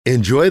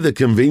Enjoy the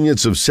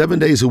convenience of 7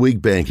 days a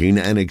week banking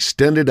and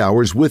extended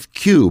hours with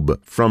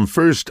Cube from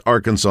First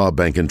Arkansas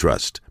Bank and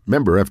Trust.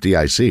 Member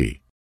FDIC.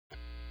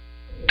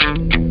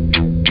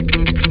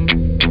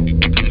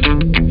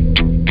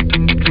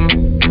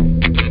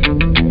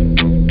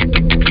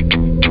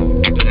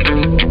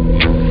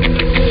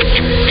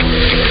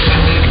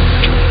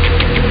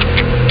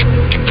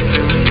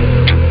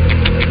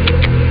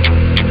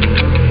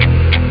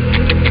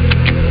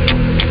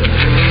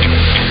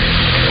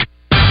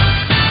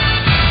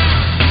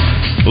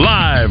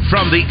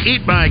 From the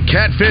Eat My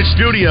Catfish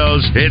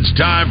studios, it's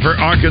time for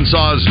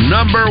Arkansas's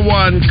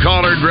 #1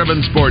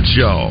 collar-driven sports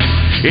show.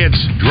 It's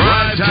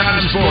Drive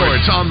Time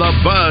Sports on the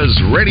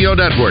Buzz Radio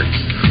Network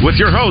with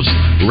your hosts,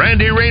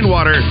 Randy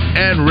Rainwater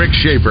and Rick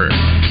Shaeffer.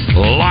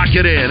 Lock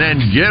it in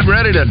and get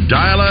ready to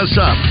dial us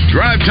up.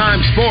 Drive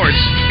Time Sports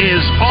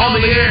is on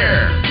the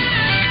air.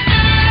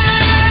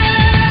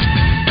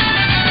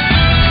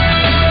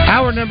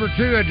 Hour number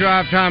 2 at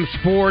Drive Time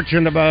Sports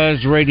in the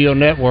Buzz Radio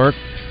Network.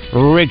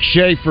 Rick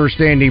Shaeffer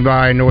standing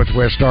by in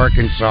Northwest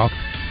Arkansas.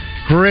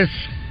 Chris,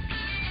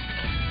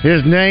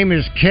 his name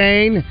is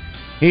Kane.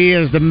 He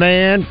is the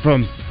man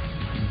from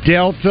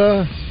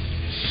Delta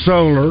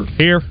Solar.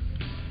 Here.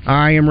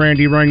 I am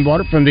Randy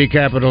Rainwater from the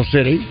capital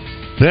city.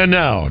 And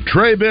now,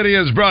 Trey Biddy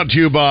is brought to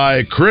you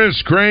by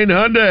Chris Crane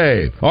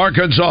Hyundai,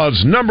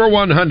 Arkansas's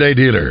 #1 Hyundai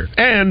dealer,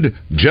 and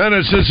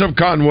Genesis of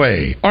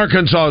Conway,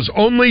 Arkansas's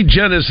only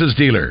Genesis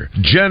dealer.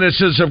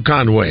 Genesis of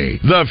Conway,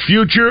 the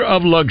future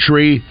of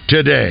luxury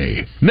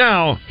today.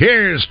 Now,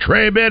 here's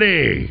Trey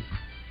Biddy.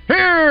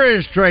 Here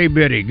is Trey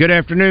Biddy. Good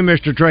afternoon,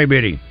 Mr. Trey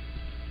Biddy.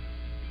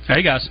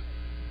 Hey, guys.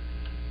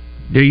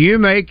 Do you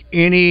make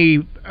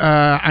any,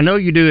 I know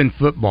you do in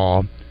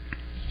football,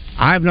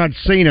 I've not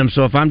seen them,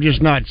 so if I'm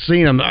just not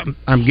seeing them,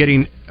 I'm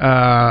getting,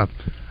 I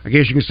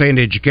guess you can say, an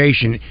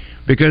education.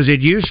 Because it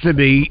used to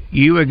be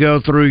you would go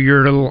through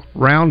your little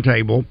round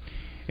table,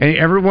 and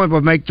everyone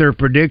would make their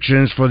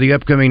predictions for the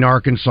upcoming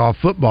Arkansas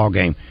football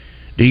game.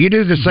 Do you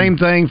do the same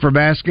thing for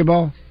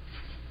basketball?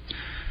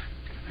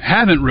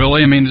 Haven't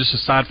really. I mean, just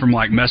aside from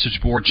like message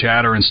board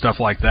chatter and stuff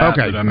like that.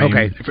 Okay. But, I mean,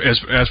 okay.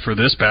 As for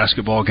this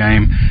basketball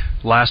game,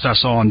 last I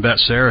saw on Bet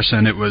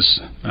Saracen, it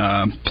was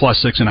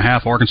plus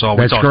 6.5. Arkansas.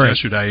 We talked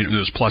yesterday. It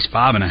was plus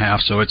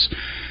 5.5. So it's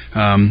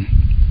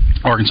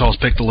Arkansas's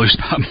picked to lose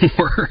by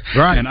more.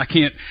 Right. And I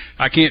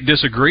can't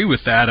disagree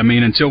with that. I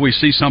mean, until we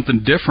see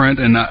something different.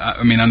 And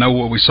I mean, I know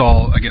what we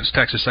saw against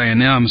Texas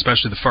A&M,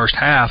 especially the first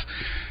half,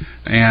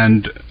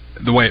 and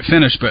the way it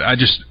finished. But I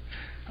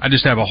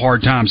just have a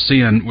hard time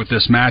seeing with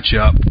this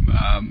matchup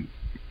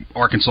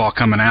Arkansas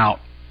coming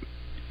out,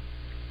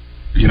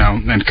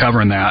 and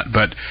covering that.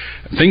 But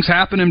things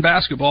happen in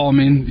basketball. I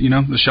mean,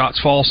 the shots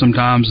fall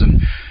sometimes,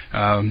 and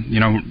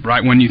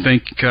right when you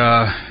think,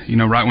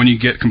 right when you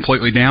get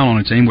completely down on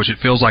a team, which it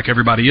feels like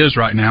everybody is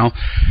right now,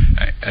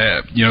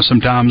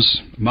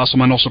 sometimes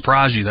Musselman will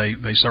surprise you.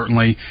 They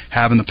certainly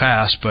have in the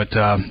past. But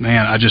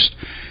man,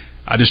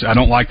 I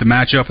don't like the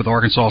matchup with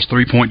Arkansas's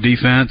 3-point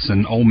defense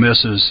and Ole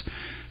Miss's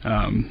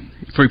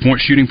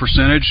 3-point shooting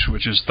percentage,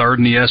 which is 3rd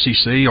in the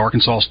SEC.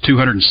 Arkansas's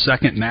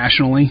 202nd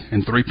nationally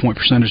in 3-point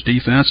percentage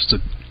defense.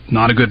 It's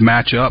not a good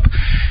matchup.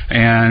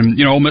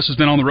 And, Ole Miss has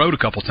been on the road a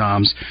couple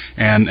times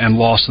and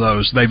lost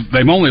those.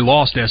 They've only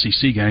lost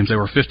SEC games. They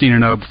were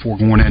 15-0 before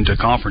going into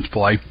conference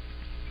play.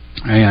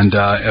 And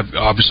have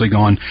obviously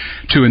gone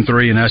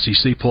 2-3 in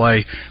SEC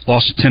play.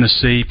 Lost to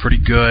Tennessee, pretty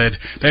good.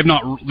 They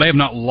have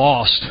not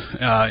lost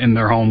in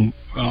their home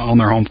on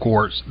their home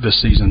courts this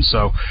season.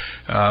 So,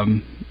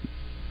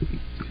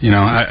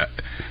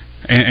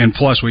 and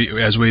plus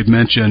as we've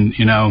mentioned,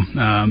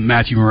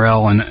 Matthew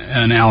Morrell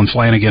and Alan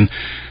Flanagan,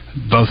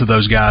 both of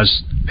those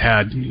guys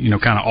had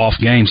kind of off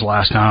games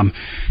last time,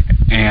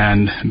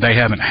 and they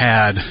haven't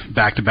had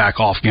back-to-back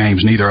off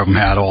games. Neither of them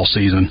had all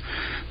season.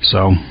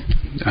 So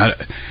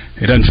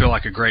it doesn't feel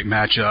like a great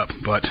matchup,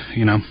 but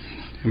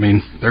I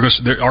mean,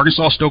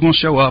 Arkansas is still going to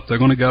show up. They're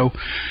going to go.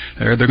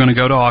 They're going to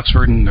go to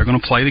Oxford and they're going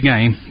to play the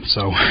game.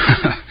 So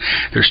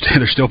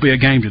there'll still be a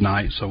game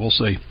tonight. So we'll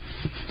see.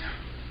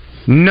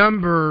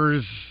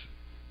 Numbers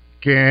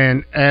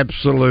can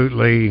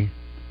absolutely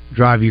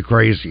drive you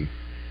crazy,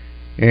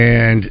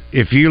 and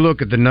if you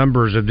look at the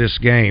numbers of this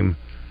game,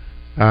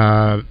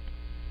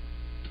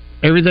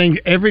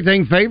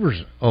 everything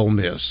favors Ole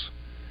Miss.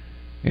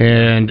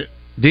 And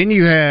then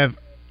you have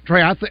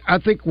Trey. I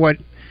think what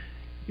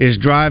is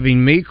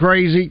driving me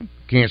crazy,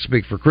 can't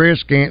speak for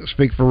Chris, can't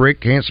speak for Rick,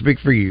 can't speak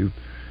for you,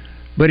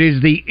 but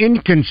is the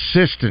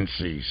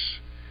inconsistencies.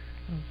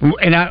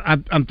 And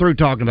I'm through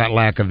talking about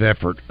lack of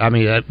effort. I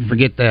mean,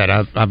 forget that.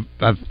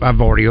 I've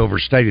already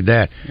overstated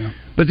that. Yeah.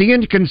 But the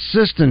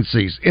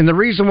inconsistencies, and the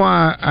reason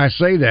why I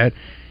say that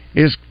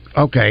is,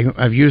 okay,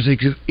 I've used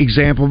the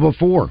example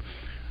before.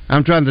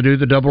 I'm trying to do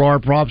the double R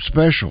prop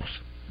specials,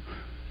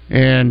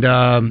 and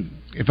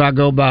if I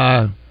go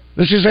by,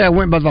 let's just say I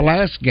went by the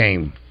last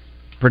game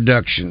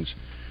productions,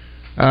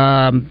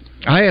 I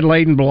had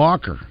Layden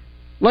Blocker.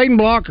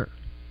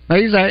 Now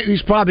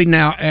he's probably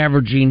now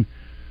averaging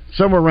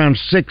somewhere around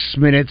 6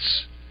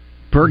 minutes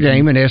per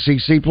game in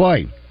SEC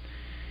play.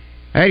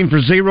 Had him for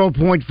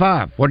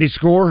 0.5. What did he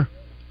score?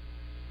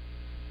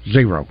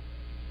 0.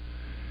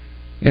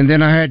 And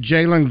then I had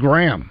Jalen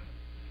Graham,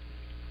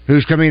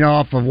 who's coming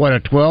off of, a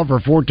 12 or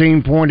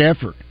 14-point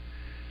effort.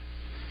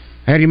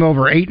 Had him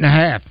over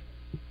 8.5.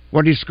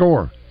 What did he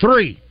score?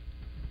 3.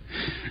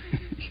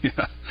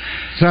 Yeah.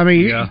 So, I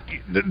mean,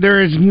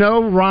 there is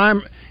no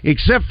rhyme,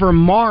 except for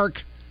Mark,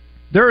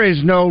 there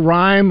is no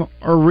rhyme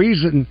or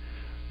reason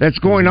that's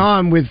going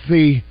on with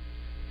the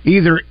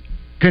either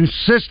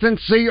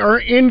consistency or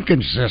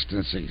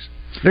inconsistencies.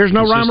 There's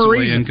no rhyme or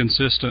reason.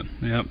 Inconsistent.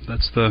 Yep,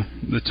 that's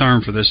the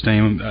term for this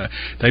team.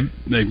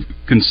 They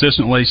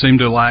consistently seem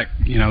to lack,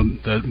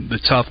 the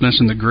toughness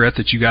and the grit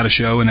that you got to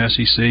show in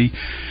SEC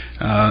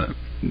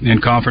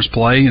in conference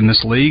play in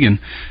this league, and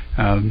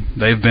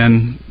they've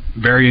been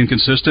very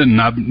inconsistent.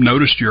 And I've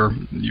noticed your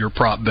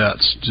prop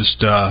bets just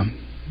they're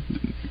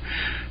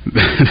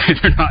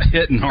not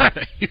hitting, are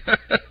they?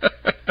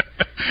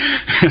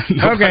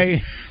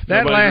 Okay,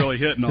 nobody's really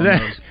hitting on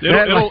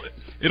those.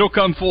 It'll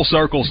come full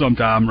circle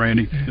sometime,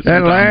 Randy.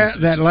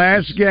 That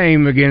last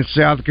game against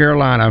South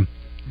Carolina,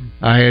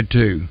 I had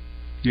 2.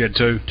 You had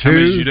 2? How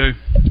many did you do?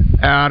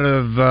 Out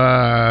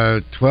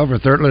of 12 or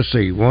 13, let's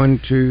see,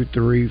 1, 2,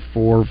 3,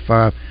 4,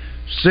 5,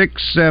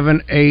 6,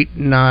 7, 8,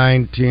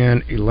 9,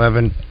 10,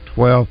 11,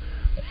 12,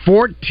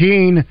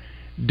 14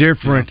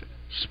 different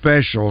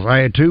specials. I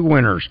had 2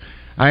 winners.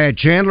 I had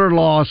Chandler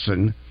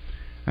Lawson.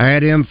 I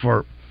had him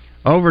for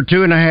over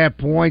 2.5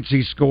 points.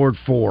 He scored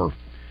 4.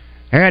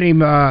 Had him,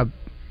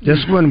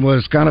 this one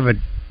was kind of a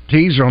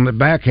teaser on the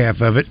back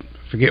half of it.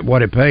 Forget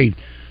what it paid.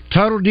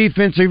 Total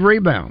defensive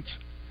rebounds.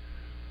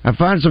 I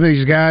find some of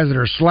these guys that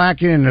are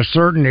slacking in a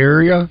certain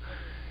area,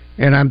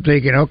 and I'm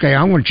thinking, okay,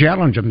 I'm going to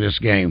challenge them this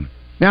game.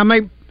 Now, I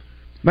may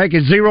make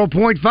it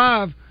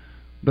 0.5,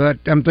 but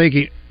I'm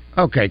thinking,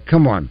 okay,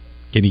 come on.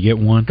 Can you get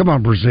 1? Come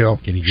on, Brazil.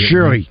 Can you get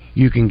Surely 1?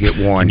 You can get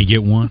 1. Can you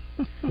get 1?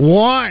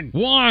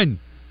 1!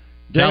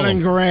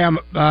 Jalen Graham,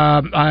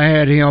 I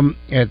had him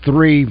at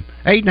 3,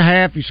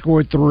 8.5. He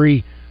scored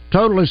 3.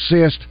 Total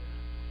assist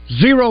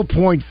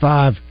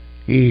 0.5.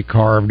 He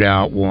carved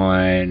out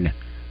 1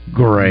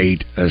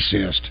 great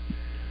assist.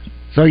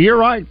 So you're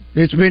right.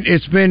 It's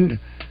been.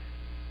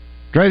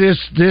 Trey,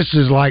 this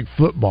is like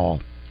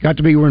football. Got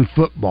to be in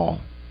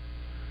football,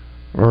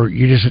 or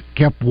you just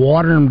kept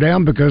watering them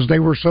down because they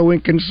were so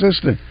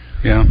inconsistent.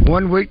 Yeah.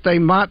 One week they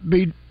might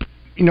be,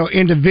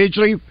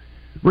 individually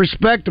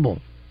respectable.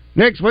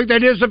 Next week they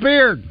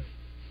disappeared.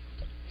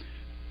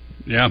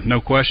 Yeah, no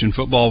question.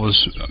 Football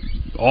was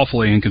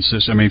awfully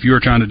inconsistent. I mean, if you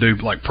were trying to do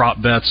like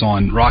prop bets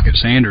on Rocket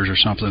Sanders or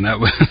something, that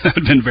would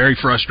have been very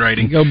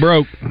frustrating. Go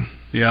broke.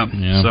 Yeah.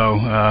 So,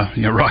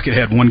 Rocket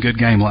had 1 good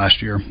game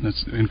last year.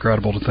 That's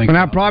incredible to think. And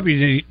about.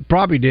 I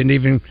probably didn't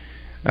even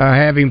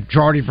have him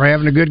charged for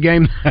having a good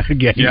game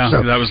again. Yeah,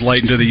 so, that was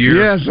late into the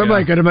year. Yeah,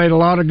 somebody could have made a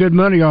lot of good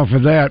money off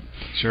of that.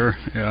 Sure.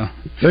 Yeah.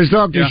 Let's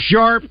talk to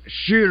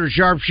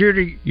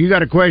Sharpshooter. You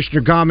got a question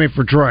or comment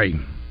for Trey?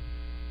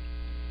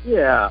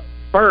 Yeah.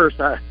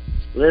 First,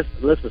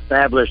 let's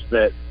establish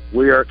that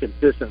we are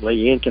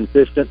consistently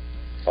inconsistent,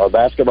 our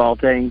basketball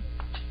team.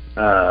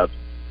 But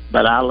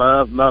I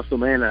love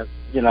Musselman. I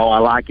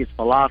like his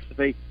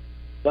philosophy.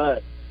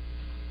 But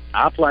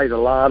I played a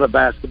lot of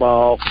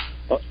basketball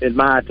in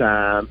my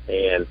time,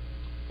 and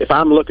if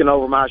I'm looking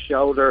over my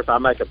shoulder, if I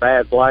make a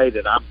bad play,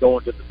 then I'm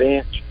going to the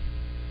bench.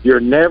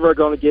 You're never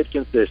going to get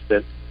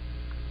consistent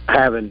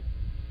running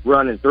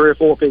 3 or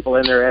 4 people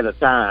in there at a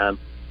time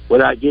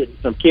without getting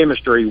some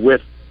chemistry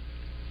with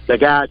the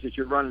guys that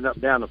you're running up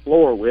and down the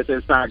floor with.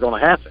 It's not going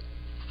to happen.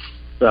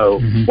 So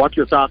what's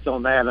your thoughts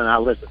on that? And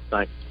I'll listen.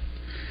 Thanks.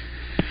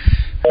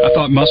 I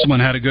thought Musselman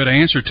had a good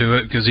answer to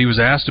it because he was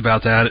asked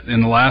about that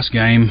in the last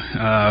game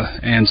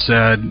and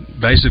said,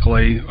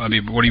 basically, I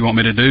mean, what do you want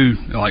me to do?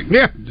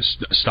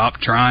 Just stop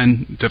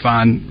trying to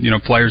find,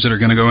 players that are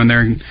going to go in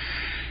there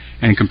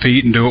and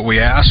compete and do what we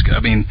ask.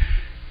 I mean,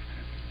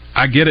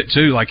 I get it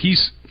too. Like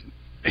he's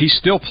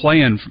still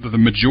playing for the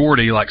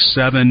majority, like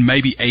 7,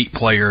 maybe 8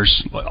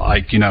 players,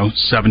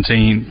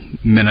 17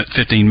 minutes,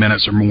 15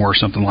 minutes or more,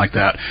 something like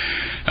that.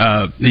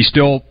 He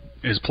still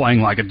is playing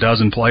like a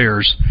dozen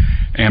players,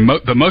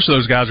 but most of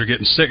those guys are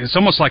getting sick. It's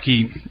almost like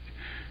he,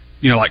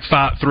 like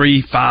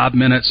 5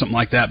 minutes, something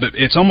like that. But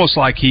it's almost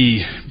like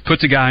he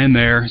puts a guy in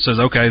there, says,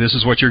 "Okay, this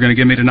is what you're going to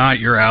give me tonight.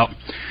 You're out."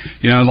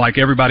 Like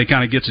everybody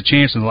kind of gets a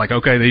chance, and they're like,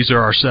 "Okay, these are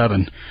our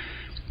 7."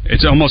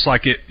 It's almost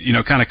like it,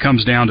 kind of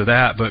comes down to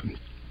that, but.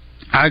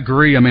 I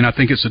agree. I mean, I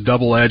think it's a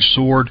double-edged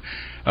sword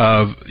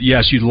of,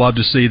 yes, you'd love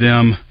to see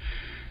them,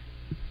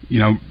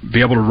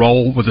 be able to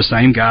roll with the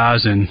same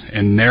guys and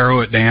narrow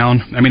it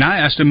down. I mean, I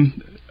asked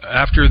him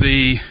after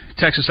the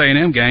Texas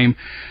A&M game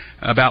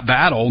about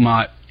Battle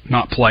not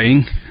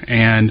playing,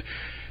 and,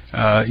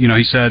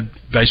 he said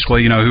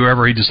basically,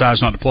 whoever he decides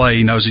not to play,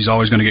 he knows he's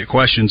always going to get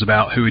questions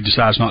about who he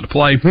decides not to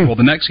play. Well,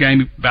 the next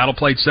game, Battle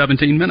played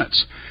 17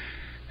 minutes,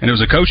 and it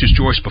was a coach's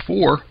choice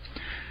before.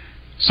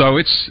 So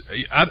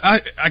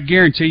I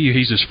guarantee you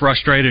he's as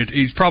frustrated.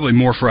 He's probably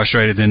more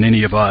frustrated than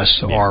any of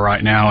us are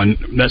right now, and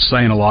that's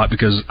saying a lot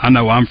because I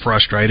know I'm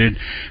frustrated.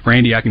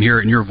 Randy, I can hear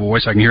it in your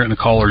voice. I can hear it in the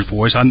caller's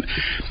voice. I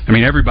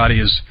mean, everybody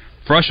is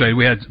frustrated.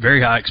 We had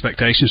very high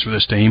expectations for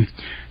this team,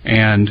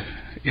 and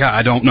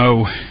I don't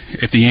know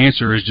if the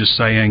answer is just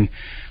saying,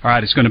 all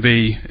right, it's going to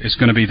be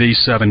these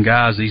 7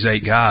 guys, these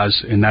 8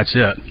 guys, and that's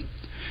it.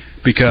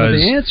 Because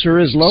the answer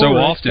is lower so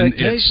often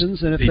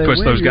expectations, and if he they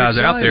puts win, those guys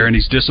out there and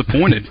he's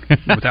disappointed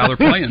with how they're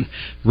playing.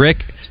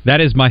 Rick, that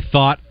is my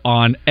thought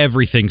on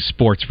everything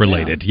sports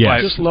related. Yeah.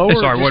 Yes. Just lower,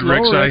 Sorry, what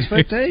Rick say?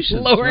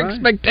 Expectations. Lower right?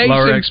 expectations.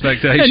 Lower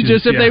expectations. And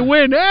just if they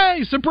win,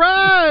 hey,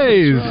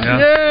 surprise!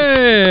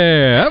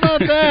 Yeah. How about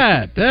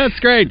that? That's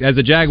great. As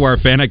a Jaguar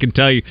fan, I can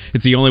tell you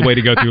it's the only way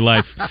to go through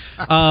life.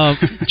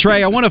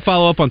 Trey, I want to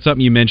follow up on something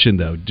you mentioned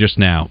though just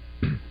now.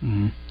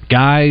 Mm-hmm.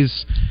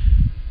 Guys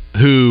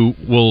who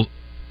will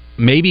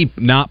maybe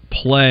not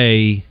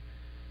play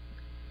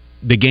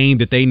the game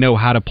that they know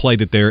how to play,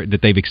 that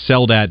they've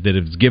excelled at, that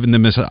has given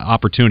them this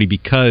opportunity,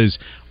 because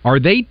are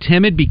they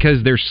timid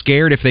because they're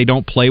scared if they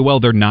don't play well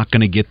they're not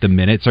going to get the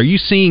minutes? Are you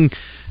seeing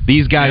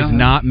these guys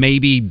not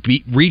maybe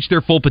reach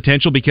their full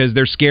potential because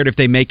they're scared if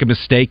they make a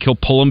mistake he'll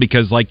pull them,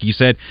 because like you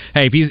said,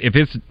 hey,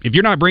 if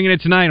you're not bringing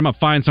it tonight, I'm going to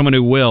find someone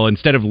who will,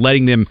 instead of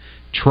letting them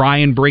try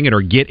and bring it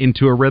or get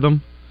into a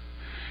rhythm?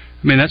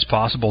 I mean, that's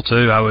possible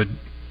too.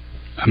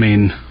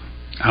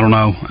 I don't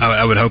know.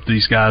 I would hope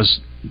these guys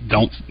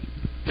don't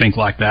think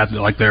like that,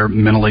 like they're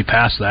mentally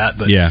past that.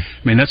 But yeah,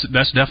 I mean,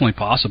 that's definitely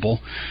possible.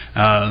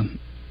 I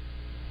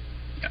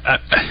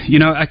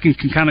can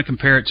kind of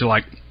compare it to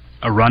like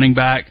a running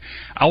back.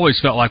 I always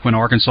felt like when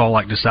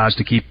Arkansas decides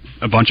to keep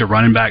a bunch of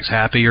running backs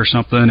happy or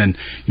something, and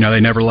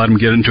they never let them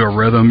get into a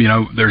rhythm.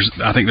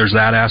 I think there's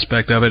that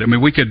aspect of it. I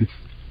mean, we could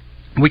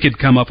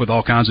come up with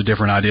all kinds of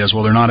different ideas.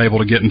 Well, they're not able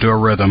to get into a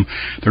rhythm.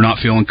 They're not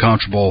feeling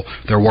comfortable.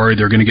 They're worried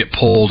they're going to get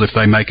pulled if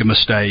they make a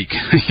mistake.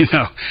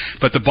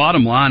 But the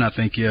bottom line, I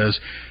think, is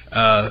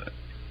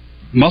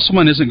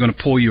Musselman isn't going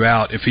to pull you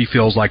out if he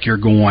feels like you're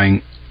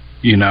going,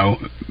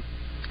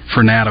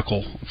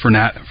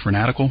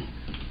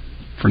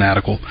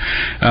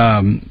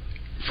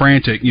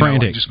 frantic,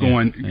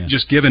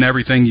 just giving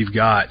everything you've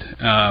got,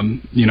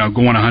 going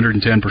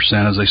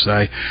 110%, as they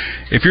say.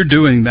 If you're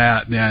doing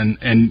that, then,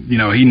 and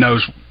he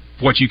knows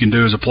what you can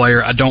do as a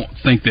player, I don't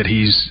think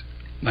he's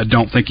going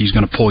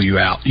to pull you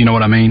out. You know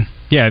what I mean?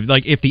 Yeah,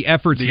 like if the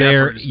effort's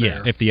there,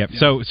 if the effort.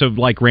 So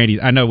like Randy,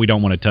 I know we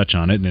don't want to touch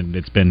on it, and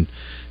it's been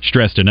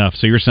stressed enough.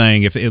 So you're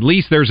saying if at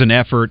least there's an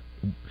effort,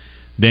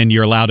 then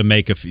you're allowed to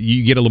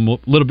you get a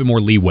little bit more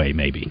leeway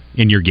maybe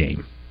in your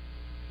game.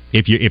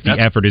 If the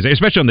effort is,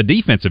 especially on the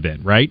defensive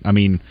end, right? I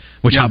mean,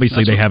 which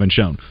obviously they haven't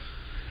shown.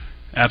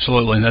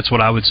 Absolutely, that's what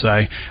I would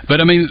say.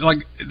 But I mean,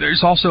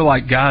 there's also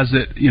guys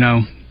that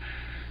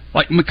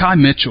like Mekhi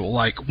Mitchell.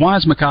 Why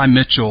is Mekhi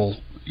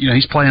Mitchell?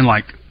 He's playing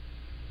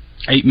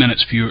 8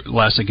 minutes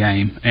less a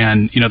game,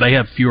 and they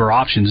have fewer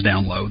options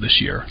down low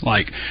this year.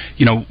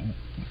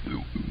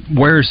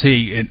 Where is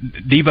he?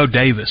 Devo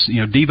Davis.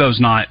 Devo's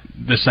not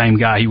the same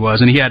guy he was,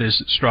 and he had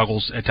his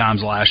struggles at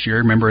times last year.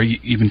 Remember, he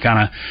even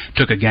kind of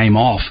took a game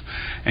off,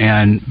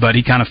 but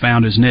he kind of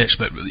found his niche.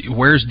 But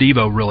where's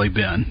Devo really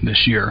been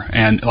this year?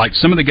 And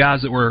some of the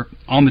guys that were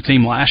on the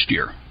team last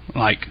year,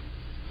 and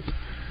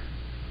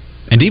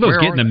Devo's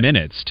getting the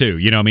minutes too.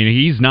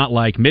 He's not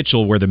like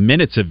Mitchell where the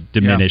minutes have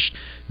diminished.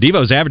 Yeah.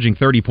 Devo's averaging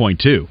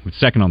 30.2,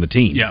 second on the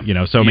team. Yeah.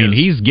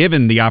 He's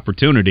given the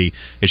opportunity.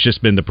 It's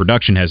just been the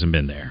production hasn't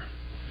been there.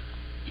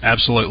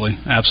 Absolutely.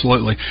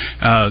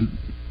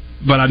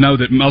 But I know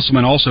that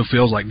Musselman also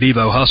feels like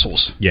Devo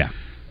hustles. Yeah.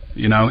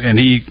 And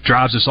he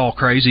drives us all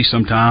crazy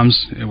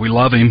sometimes. We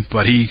love him,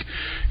 but he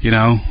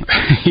does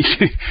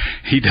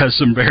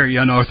some very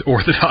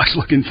unorthodox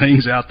looking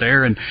things out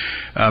there and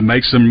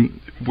makes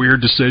some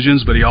weird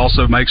decisions, but he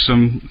also makes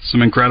some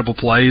incredible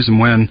plays. And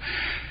when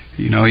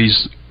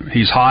he's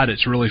hot,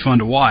 it's really fun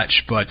to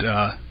watch. But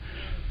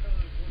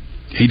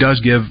he does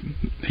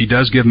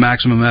give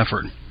maximum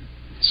effort.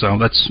 So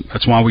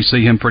that's why we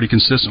see him pretty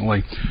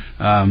consistently.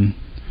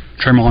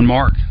 Tremont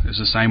Mark is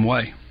the same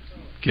way.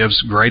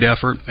 Gives great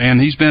effort, and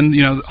he's been,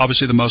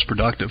 obviously the most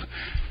productive.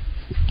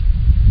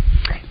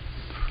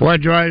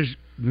 What drives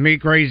me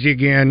crazy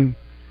again,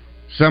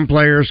 some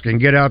players can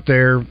get out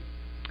there, and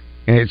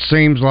it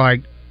seems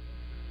like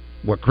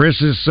what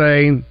Chris is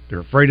saying, they're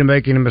afraid of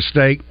making a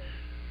mistake,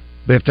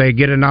 but if they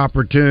get an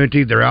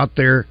opportunity, they're out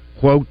there,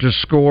 quote, to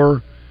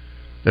score.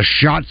 The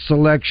shot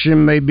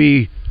selection may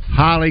be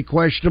highly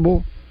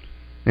questionable.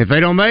 If they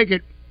don't make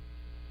it,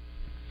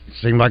 it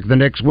seems like the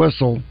next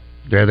whistle,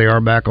 there they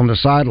are back on the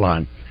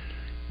sideline.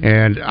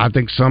 And I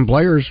think some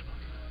players,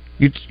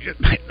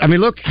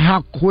 look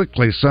how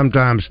quickly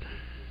sometimes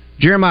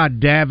Jeremiah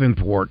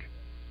Davenport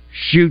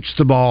shoots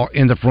the ball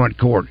in the front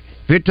court.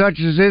 If it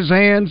touches his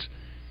hands,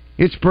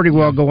 it's pretty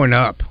well going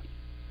up.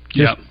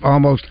 Just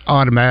almost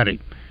automatic.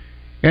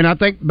 And I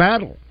think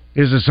Battle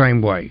is the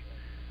same way.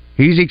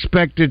 He's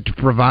expected to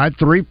provide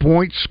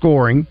 3-point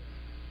scoring.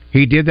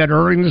 He did that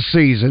early in the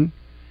season.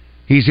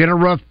 He's in a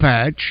rough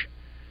patch.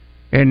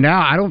 And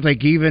now I don't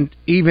think even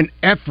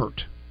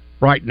effort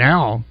right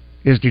now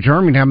is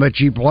determining how much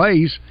he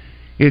plays.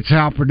 It's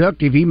how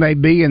productive he may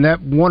be in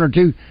that one or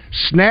two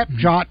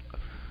snapshot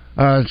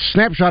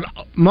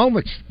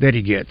moments that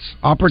he gets,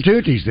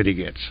 opportunities that he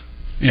gets.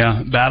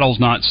 Yeah, Battle's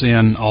not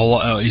seeing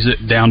he's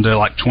down to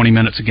like 20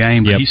 minutes a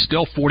game, but he's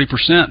still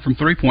 40% from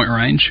 3-point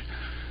range.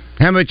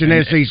 How much in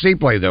SEC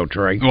play though,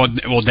 Trey?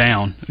 Well,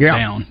 down. Yeah.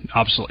 Down.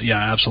 Absolutely.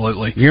 Yeah,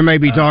 absolutely. You may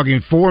be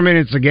talking 4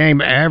 minutes a game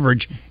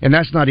average, and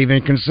that's not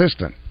even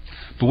consistent.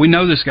 But we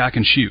know this guy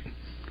can shoot.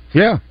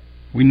 Yeah.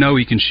 We know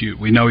he can shoot.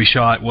 We know he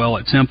shot well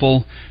at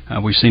Temple.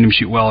 We've seen him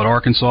shoot well at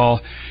Arkansas.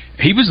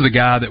 He was the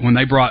guy that when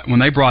they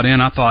brought in,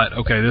 I thought,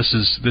 okay, this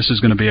is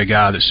going to be a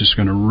guy that's just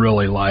going to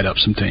really light up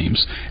some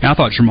teams. And I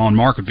thought Tremont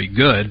Mark would be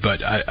good,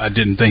 but I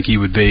didn't think he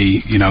would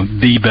be,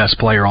 the best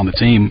player on the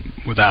team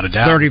without a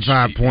doubt.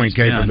 35-point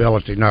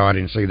capability. No, I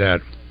didn't see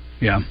that.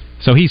 Yeah.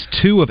 So he's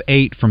 2 of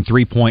 8 from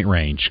 3-point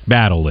range.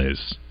 Battle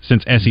is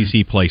since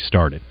SEC play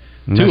started.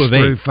 And 2 of 8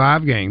 through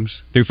 5 games.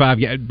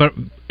 But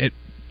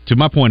to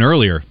my point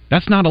earlier,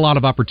 that's not a lot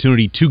of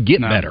opportunity to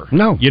get better.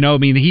 No.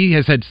 He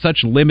has had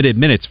such limited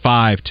minutes,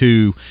 5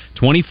 to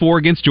 24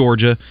 against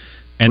Georgia,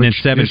 and then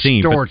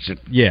 17. Distorts it.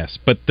 Yes,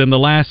 but then the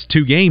last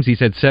 2 games, he's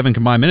had 7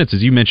 combined minutes,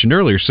 as you mentioned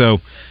earlier. So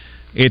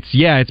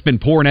it's been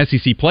poor in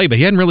SEC play, but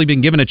he hadn't really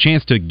been given a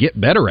chance to get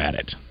better at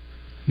it.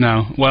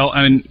 No. Well,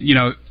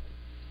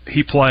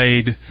 he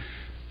played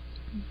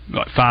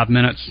 5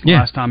 minutes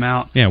last time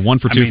out. Yeah, 1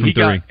 for 2 from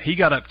 3. He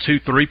got up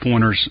 2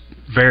 3-pointers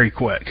very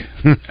quick.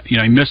 He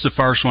missed the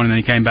first one, and then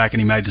he came back and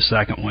he made the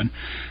second one.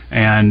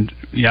 And,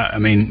 he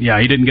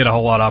didn't get a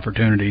whole lot of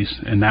opportunities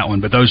in that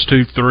one. But those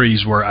 2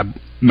 threes were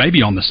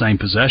maybe on the same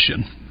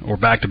possession or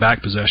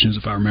back-to-back possessions,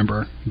 if I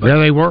remember. But, yeah,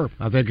 they were.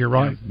 I think you're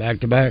right.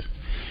 Back-to-back.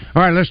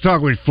 All right, let's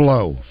talk with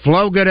Flo.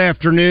 Flo, good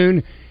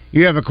afternoon.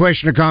 You have a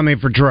question or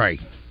comment for Trey?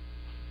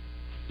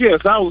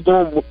 Yes, I was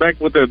going back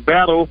with that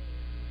Battle.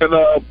 And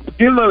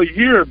beginning of the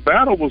year,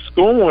 Battle was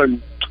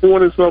scoring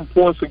 20-some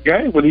points a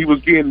game when he was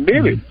getting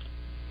minutes.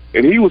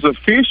 And he was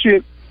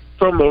efficient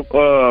from the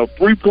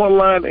 3-point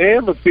line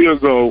and the field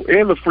goal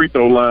and the free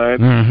throw line.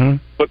 Mm-hmm.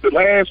 But the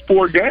last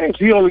 4 games,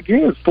 he only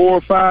gets 4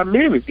 or 5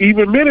 minutes,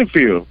 even minute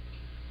field.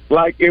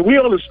 And we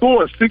only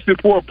scored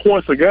 64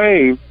 points a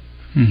game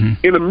in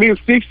the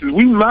mid-60s.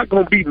 We're not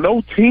going to beat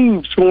no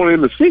team scoring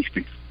in the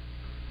 60s.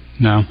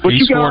 No, but he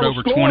scored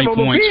over 20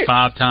 points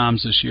 5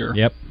 times this year.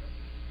 Yep.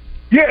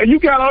 Yeah, you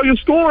got all your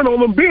scoring on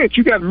the bench.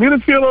 You got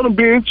Minifield on the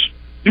bench.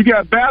 You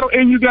got Battle,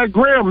 and you got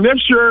Graham.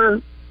 That's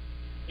your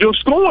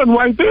scoring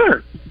right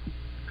there.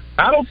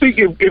 I don't think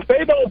if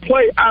they don't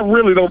play, I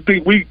really don't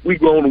think we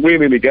going to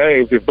win any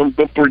games if them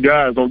 3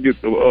 guys don't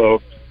get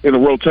in the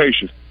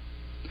rotation.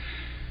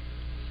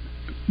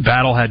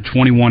 Battle had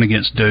 21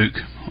 against Duke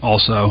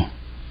also.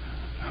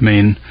 He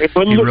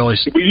really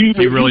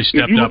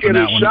stepped up in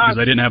that one because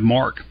they didn't have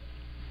Mark.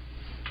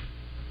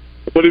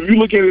 But if you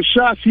look at his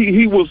shots,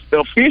 he was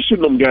efficient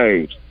in them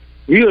games.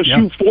 He'll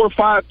shoot 4 or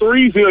 5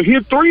 threes. He'll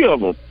hit 3 of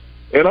them.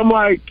 And I'm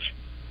like,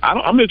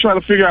 I'm just trying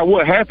to figure out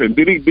what happened.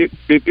 Did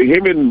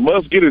him and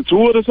Musk get into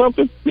it or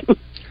something?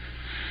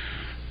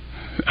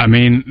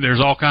 There's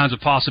all kinds of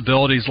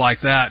possibilities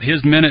like that.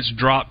 His minutes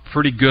dropped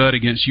pretty good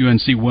against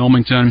UNC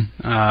Wilmington.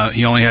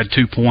 He only had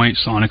 2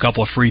 points on a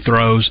couple of free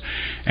throws.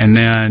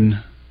 And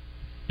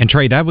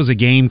Trey, that was a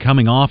game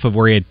coming off of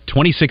where he had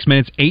 26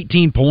 minutes,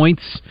 18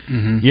 points.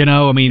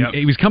 Mm-hmm.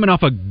 He was coming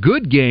off a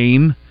good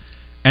game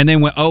and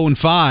then went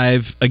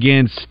 0-5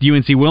 against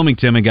UNC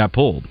Wilmington and got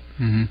pulled.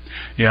 Mm-hmm.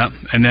 Yeah,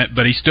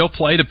 but he still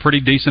played a pretty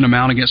decent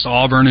amount against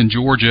Auburn and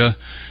Georgia.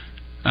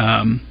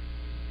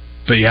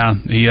 But yeah,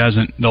 he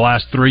hasn't. The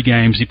last 3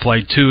 games, he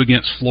played 2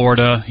 against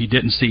Florida. He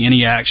didn't see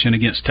any action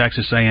against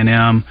Texas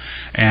A&M,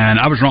 and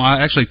I was wrong.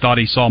 I actually thought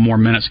he saw more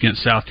minutes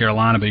against South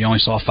Carolina, but he only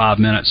saw 5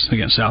 minutes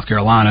against South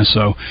Carolina.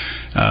 So,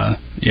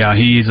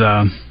 he's.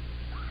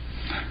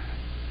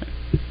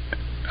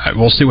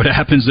 We'll see what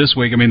happens this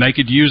week. They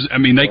could use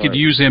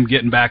him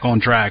getting back on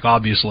track.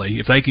 Obviously,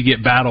 if they could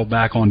get Battle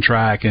back on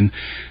track, and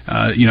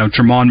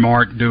Tremont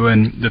Mark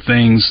doing the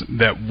things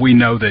that we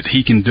know that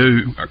he can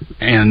do,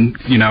 and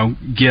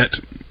get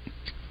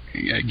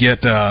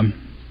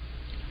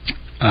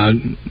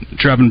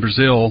Trevin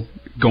Brazil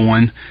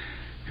going.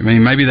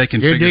 Maybe they can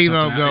figure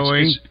Devo something out.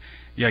 going.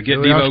 Get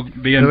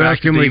Devo being back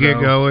to Devo. Can we get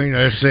going?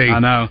 Let's see. I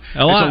know.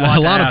 A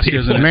lot of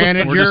people.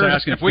 Manager. We're just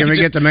asking if we can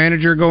get the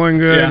manager going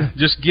good? Yeah,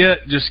 just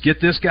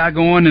get this guy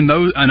going and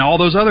all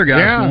those other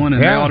guys going,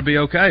 and they ought to be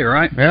okay,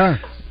 right? Yeah.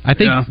 I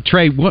think,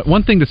 Trey,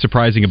 one thing that's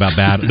surprising about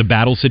the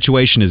Battle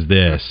situation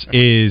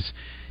is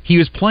he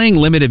was playing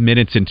limited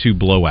minutes in 2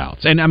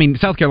 blowouts. And,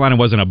 South Carolina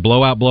wasn't a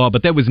blowout,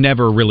 but that was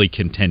never really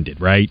contended,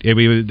 right? There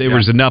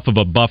was enough of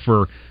a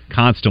buffer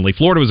constantly.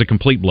 Florida was a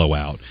complete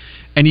blowout.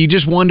 And you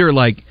just wonder,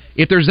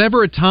 if there's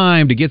ever a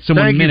time to get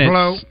someone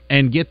minutes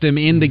and get them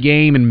in the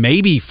game and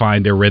maybe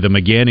find their rhythm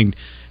again. And,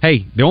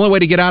 hey, the only way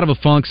to get out of a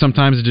funk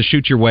sometimes is to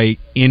shoot your way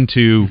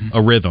into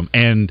a rhythm.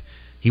 And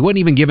he wasn't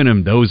even giving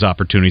him those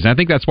opportunities. And I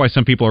think that's why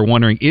some people are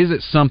wondering, is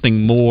it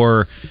something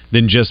more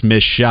than just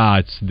missed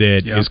shots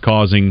that is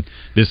causing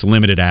this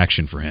limited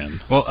action for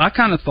him? Well, I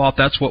kind of thought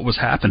that's what was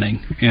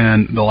happening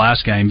in the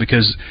last game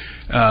because,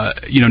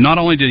 not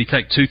only did he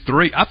take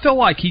 2-3, I feel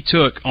like he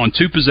took, on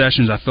 2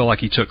 possessions, I feel like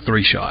he took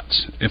 3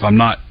 shots, if I'm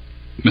not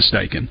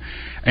mistaken.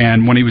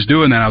 And when he was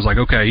doing that, I was like,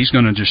 okay, he's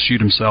going to just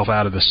shoot himself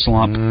out of the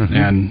slump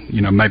and,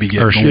 maybe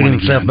get or going shoot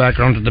himself again. back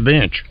onto the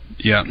bench.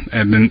 Yeah,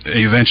 and then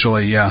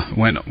eventually,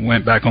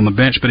 went back on the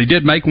bench. But he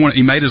did make one.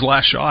 He made his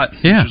last shot,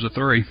 which was a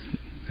 3,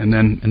 and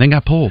then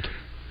got pulled.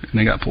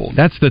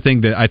 That's the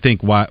thing that I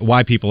think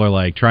why people are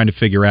like trying to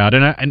figure out.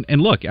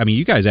 And look, I mean,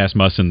 you guys asked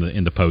Muss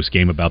in the post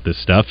game about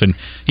this stuff, and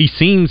he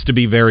seems to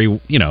be very,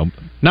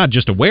 not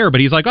just aware, but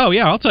he's like, oh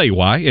yeah, I'll tell you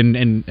why,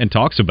 and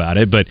talks about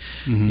it. But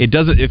it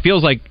doesn't. It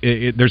feels like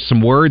there's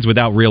some words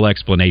without real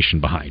explanation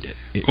behind it.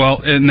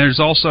 Well, and there's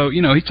also,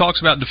 he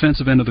talks about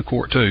defensive end of the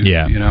court too.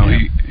 Yeah,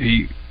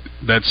 he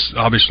that's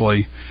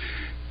obviously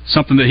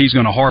something that he's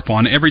going to harp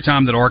on every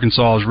time that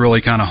Arkansas has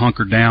really kind of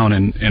hunkered down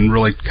and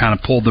really kind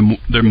of pulled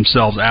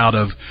themselves out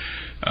of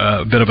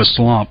a bit of a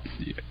slump.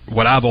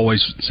 What I've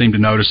always seemed to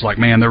notice, like,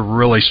 man, they're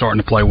really starting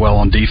to play well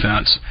on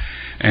defense.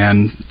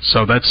 And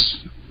so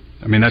that's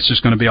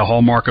just going to be a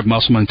hallmark of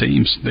Musselman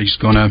teams. They're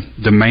just going to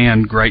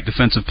demand great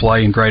defensive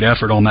play and great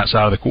effort on that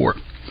side of the court.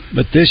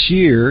 But this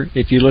year,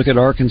 if you look at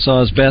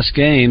Arkansas's best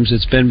games,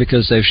 it's been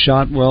because they've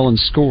shot well and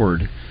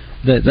scored.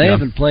 They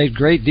haven't played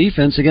great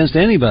defense against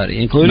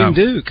anybody, including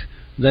Duke.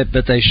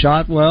 But they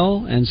shot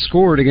well and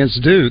scored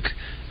against Duke.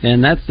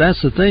 And that's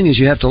the thing, is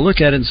you have to look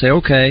at it and say,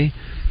 okay,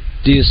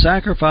 do you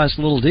sacrifice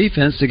a little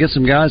defense to get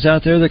some guys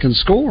out there that can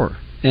score?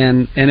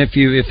 And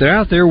if they're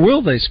out there,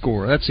 will they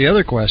score? That's the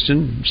other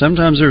question.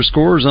 Sometimes there are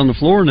scorers on the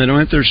floor and they don't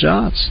hit their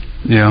shots.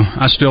 Yeah,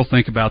 I still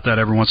think about that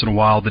every once in a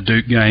while, the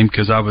Duke game,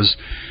 because I was,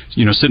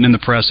 sitting in the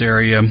press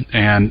area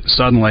and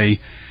suddenly,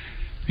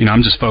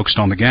 I'm just focused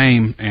on the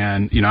game,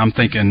 and, I'm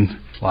thinking,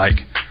 like,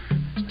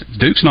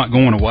 Duke's not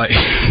going away.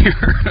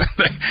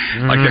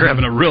 Like, they're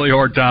having a really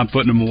hard time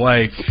putting them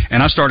away.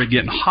 And I started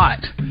getting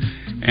hot.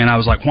 And I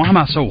was like, why am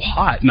I so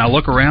hot? And I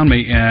look around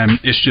me, and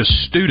it's just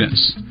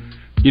students.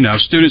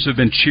 Students have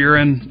been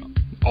cheering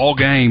all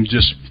game,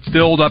 just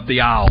filled up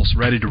the aisles,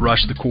 ready to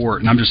rush the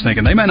court. And I'm just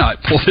thinking, they may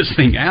not pull this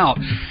thing out.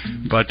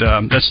 But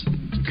that's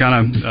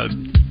kind of a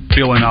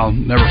feeling I'll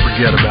never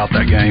forget about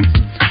that game.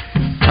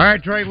 All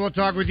right, Trey, we'll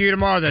talk with you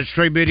tomorrow. That's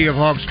Trey Biddy of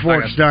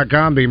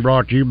HawkSports.com, being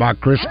brought to you by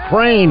Chris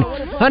Crane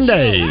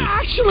Hyundai.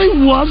 Actually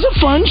was a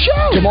fun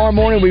show. Tomorrow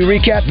morning, we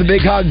recap the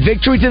Big Hog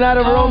victory tonight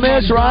over Ole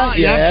Miss, right?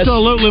 Yes.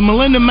 Absolutely.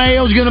 Melinda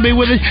Mayo's going to be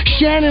with us.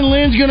 Shannon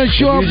Lynn's going to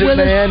show up with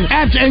us.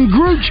 And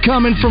Groot's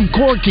coming from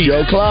Corky.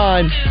 Joe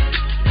Klein.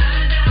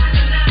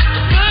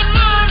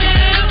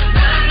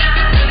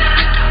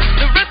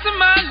 The rest of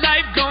my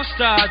life gonna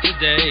start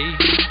today.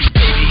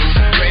 Baby, it's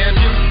a brand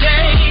new day.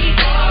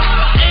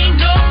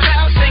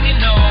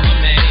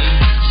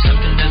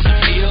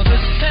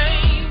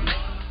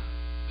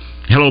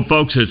 Hello,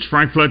 folks. It's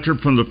Frank Fletcher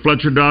from the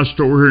Fletcher Dodge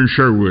store here in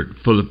Sherwood.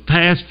 For the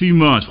past few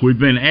months, we've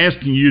been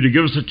asking you to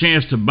give us a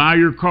chance to buy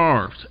your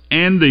cars,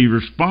 and the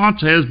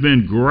response has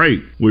been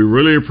great. We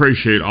really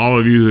appreciate all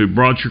of you who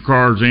brought your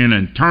cars in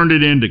and turned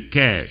it into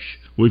cash.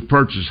 We've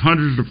purchased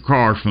hundreds of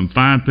cars from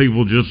fine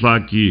people just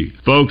like you.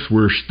 Folks,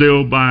 we're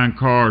still buying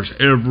cars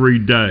every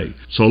day.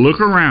 So look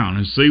around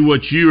and see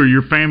what you or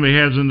your family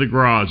has in the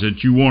garage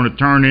that you want to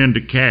turn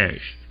into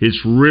cash.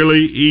 It's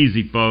really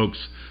easy,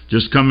 folks.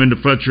 Just come into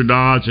Fletcher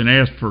Dodge and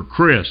ask for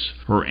Chris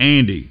or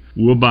Andy.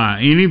 We'll buy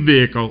any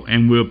vehicle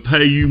and we'll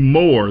pay you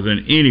more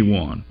than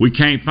anyone. We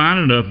can't find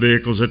enough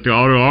vehicles at the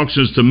auto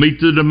auctions to meet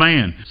the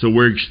demand, so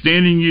we're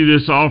extending you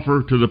this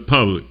offer to the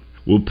public.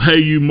 We'll pay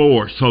you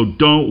more, so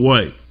don't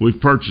wait. We've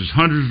purchased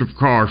hundreds of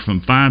cars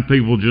from fine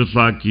people just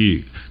like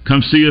you.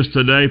 Come see us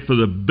today for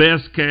the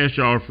best cash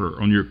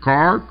offer on your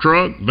car,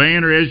 truck,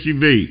 van, or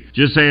SUV.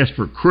 Just ask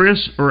for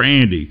Chris or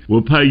Andy.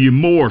 We'll pay you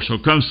more, so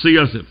come see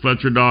us at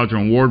Fletcher Dodge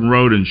on Warden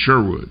Road in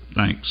Sherwood.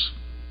 Thanks.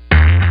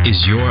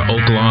 Is your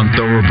Oaklawn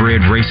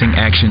Thoroughbred racing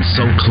action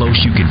so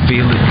close you can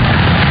feel it?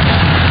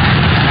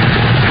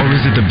 Or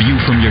is it the view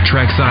from your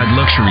trackside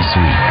luxury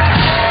suite?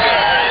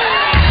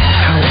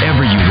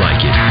 However you like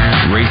it,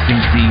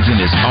 racing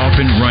season is off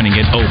and running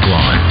at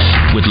Oaklawn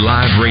with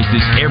live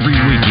races every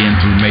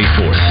weekend through May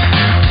 4th.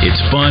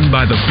 It's fun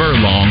by the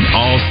furlong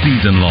all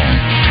season long.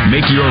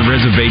 Make your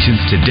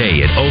reservations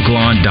today at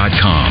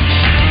Oaklawn.com.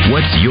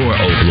 What's your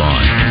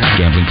Oaklawn?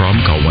 Gambling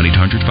problem? Call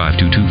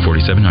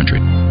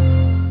 1-800-522-4700.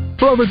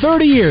 For over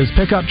 30 years,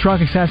 Pickup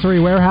Truck Accessory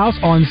Warehouse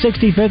on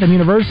 65th and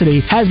University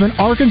has been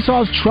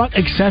Arkansas's truck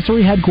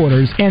accessory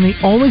headquarters and the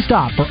only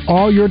stop for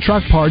all your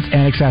truck parts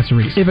and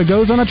accessories. If it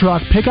goes on a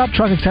truck, Pickup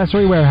Truck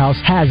Accessory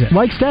Warehouse has it.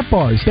 Like step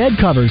bars, bed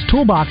covers,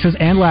 toolboxes,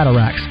 and ladder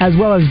racks, as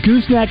well as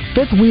gooseneck,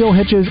 fifth wheel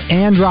hitches,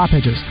 and drop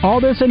hitches. All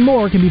this and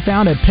more can be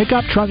found at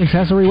Pickup Truck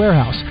Accessory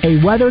Warehouse, a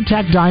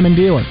WeatherTech Diamond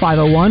dealer,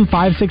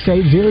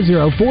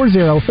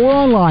 501-568-0040, or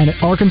online at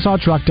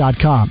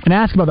arkansastruck.com. And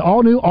ask about the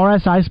all-new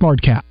RSI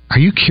Smart Cap. Are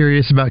you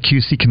curious about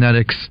QC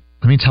Kinetics?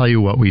 Let me tell you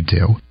what we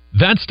do.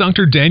 That's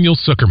Dr. Daniel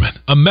Zuckerman,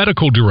 a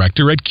medical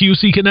director at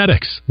QC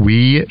Kinetics.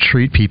 We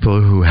treat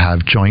people who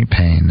have joint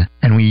pain,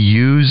 and we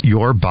use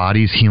your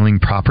body's healing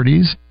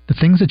properties, the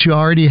things that you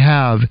already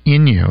have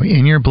in you,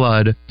 in your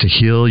blood, to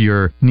heal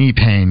your knee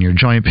pain, your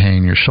joint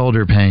pain, your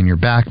shoulder pain, your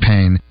back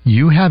pain.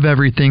 You have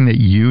everything that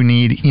you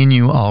need in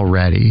you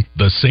already.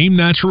 The same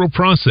natural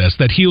process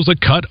that heals a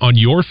cut on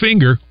your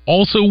finger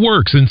also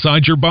works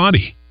inside your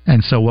body.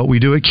 And so what we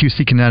do at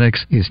QC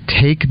Kinetics is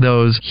take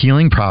those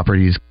healing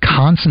properties,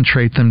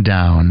 concentrate them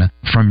down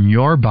from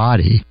your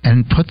body,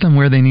 and put them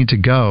where they need to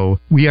go.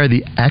 We are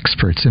the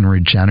experts in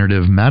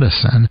regenerative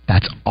medicine.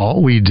 That's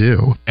all we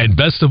do. And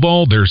best of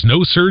all, there's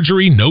no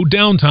surgery, no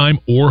downtime,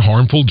 or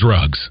harmful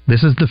drugs.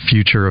 This is the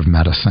future of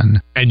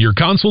medicine. And your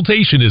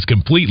consultation is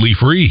completely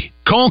free.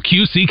 Call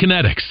QC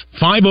Kinetics,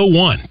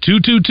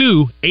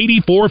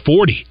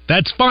 501-222-8440.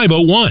 That's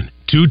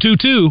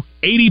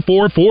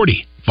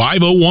 501-222-8440.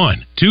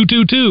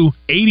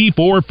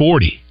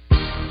 501-222-8440.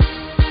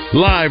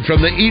 Live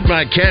from the Eat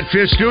My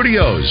Catfish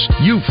studios,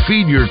 you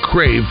feed your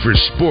crave for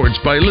sports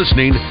by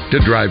listening to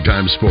Drive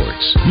Time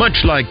Sports.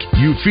 Much like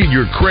you feed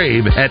your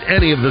crave at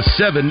any of the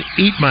 7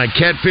 Eat My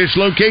Catfish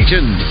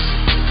locations.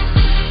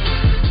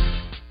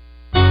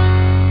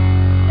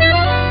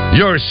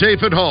 You're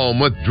safe at home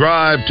with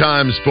Drive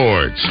Time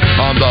Sports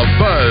on the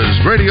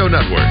Buzz Radio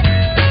Network.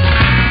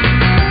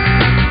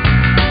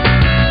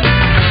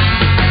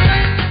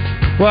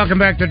 Welcome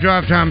back to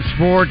Drive Time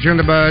Sports on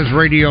the Buzz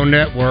Radio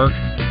Network.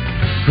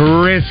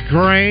 Chris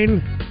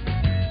Kane.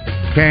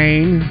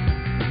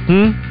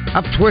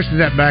 I've twisted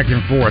that back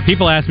and forth.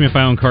 People ask me if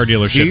I own car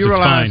dealerships. Do you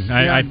realize, it's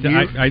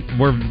fine.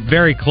 We're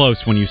very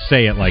close when you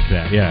say it like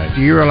that. Yeah.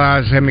 Do you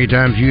realize how many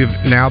times you've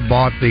now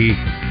bought the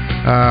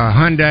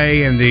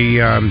Hyundai and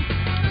the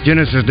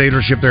Genesis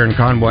dealership there in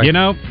Conway? You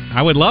know,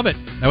 I would love it.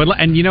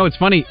 And you know, it's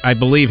funny. I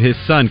believe his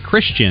son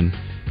Christian.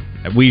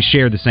 We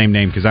share the same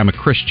name because I'm a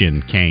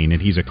Christian Kane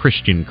and he's a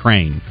Christian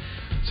Crane.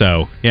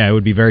 So, yeah, it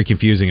would be very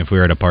confusing if we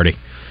were at a party.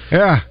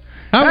 Yeah.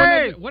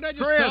 Hey, what I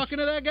just talking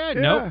to that guy?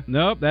 Yeah.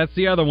 Nope, that's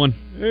the other one.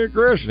 Hey,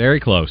 Chris. Very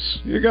close.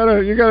 You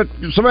got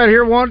somebody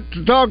here want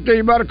to talk to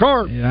you about a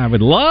car. Yeah, I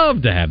would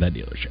love to have that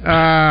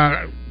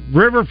dealership.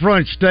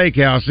 Riverfront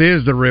Steakhouse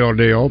is the real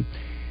deal,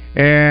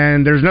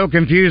 and there's no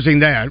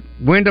confusing that.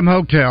 Wyndham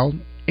Hotel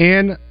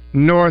in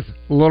North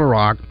Little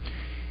Rock,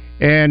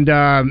 and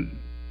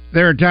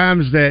there are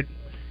times that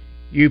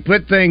you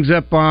put things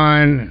up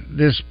on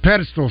this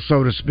pedestal,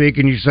 so to speak,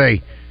 and you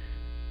say,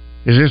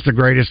 is this the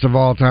greatest of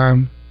all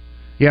time?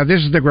 Yeah, this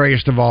is the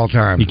greatest of all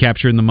time. You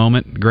capturing the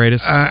moment, the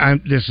greatest?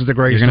 This is the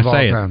greatest of all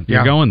time. You're going to say it.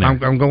 You're going there.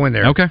 I'm going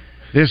there. Okay.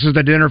 This is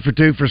the dinner for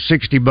two for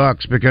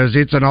 $60 because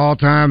it's an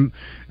all-time.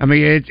 I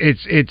mean,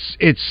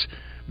 it's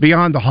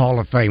beyond the Hall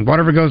of Fame.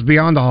 Whatever goes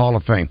beyond the Hall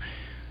of Fame,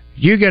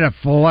 you get a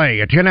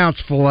fillet, a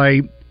 10-ounce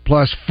fillet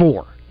plus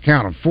 4.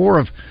 Count them, 4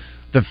 of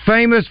the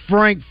famous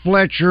Frank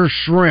Fletcher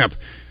shrimp.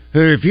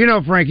 Who, if you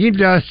know Frank, he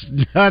does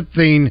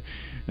nothing.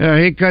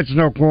 He cuts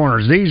no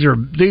corners. These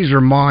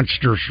are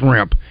monster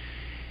shrimp.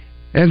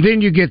 And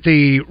then you get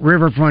the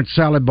Riverfront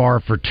salad bar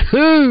for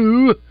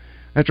 2.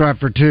 That's right,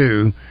 for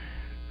 2.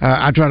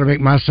 I try to make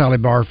my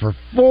salad bar for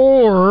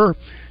 4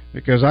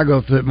 because I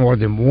go through it more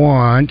than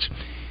once.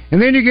 And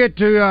then you get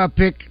to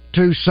pick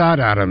 2 side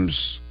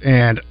items.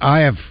 And I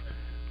have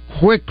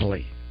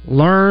quickly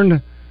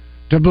learned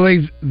to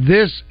believe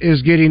this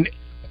is getting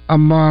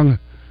among,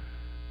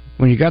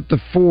 when you got the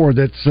 4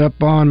 that's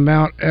up on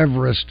Mount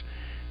Everest,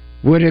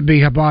 would it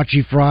be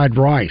hibachi fried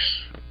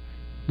rice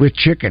with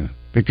chicken?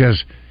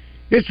 Because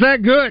it's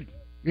that good.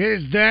 It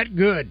is that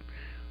good.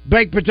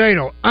 Baked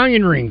potato,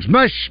 onion rings,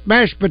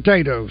 mashed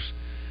potatoes,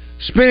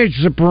 spinach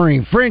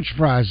supreme, French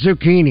fries,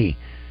 zucchini,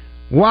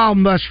 wild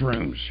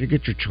mushrooms. You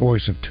get your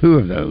choice of 2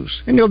 of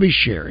those, and you'll be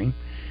sharing.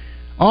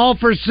 All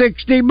for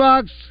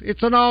 $60.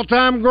 It's an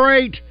all-time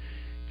great.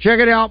 Check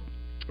it out.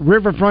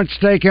 Riverfront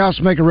Steakhouse.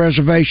 Make a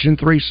reservation,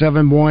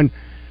 371-9000.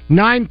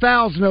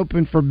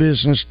 Open for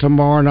business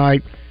tomorrow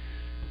night,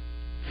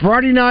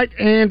 Friday night,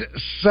 and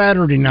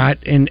Saturday night,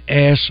 and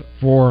ask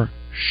for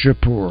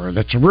Shapur.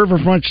 That's a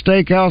Riverfront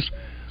Steakhouse,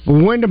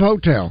 Wyndham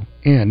Hotel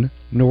in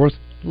North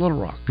Little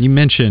Rock. You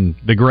mentioned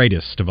the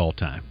greatest of all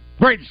time.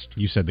 Greatest.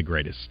 You said the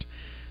greatest.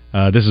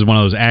 This is one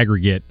of those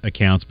aggregate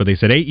accounts, but they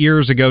said 8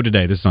 years ago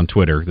today, this is on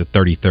Twitter, the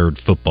 33rd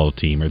football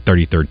team, or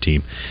 33rd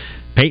team,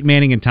 Peyton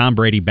Manning and Tom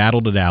Brady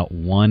battled it out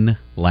one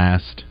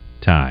last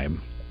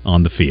time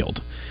on the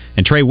field.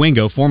 And Trey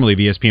Wingo, formerly of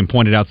ESPN,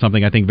 pointed out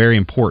something I think very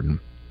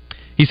important.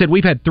 He said,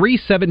 we've had 3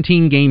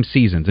 17-game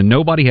seasons, and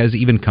nobody has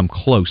even come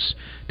close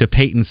to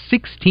Peyton's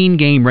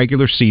 16-game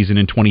regular season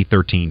in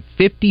 2013.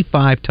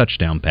 55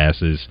 touchdown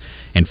passes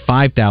and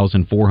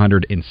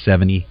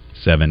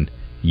 5,477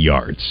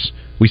 yards.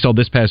 We saw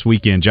this past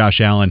weekend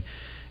Josh Allen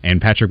and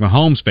Patrick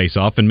Mahomes face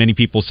off, and many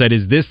people said,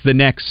 is this the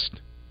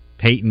next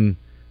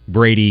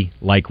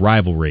Peyton-Brady-like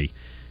rivalry?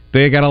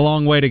 They got a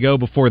long way to go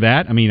before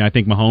that. I mean, I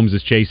think Mahomes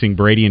is chasing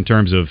Brady in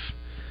terms of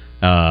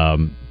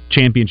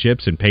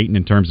championships and Peyton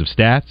in terms of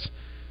stats.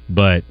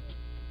 But,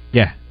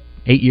 yeah,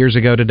 8 years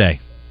ago today,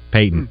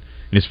 Peyton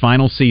in his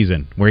final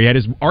season, where he had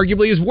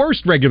arguably his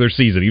worst regular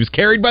season. He was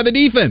carried by the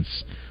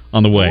defense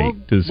on the way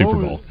to the Super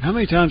Bowl. How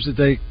many times did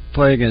they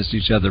play against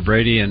each other,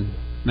 Brady and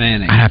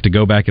Manning? I have to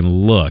go back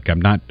and look. I'm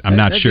not sure.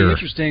 That'd be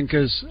interesting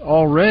because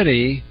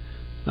already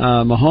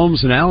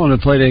Mahomes and Allen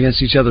have played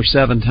against each other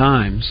 7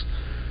 times,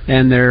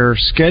 and they're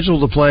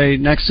scheduled to play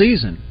next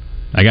season.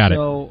 I got it.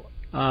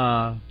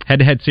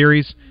 Head-to-head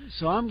series.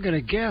 So I'm going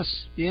to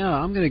guess.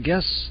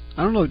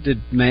 I don't know.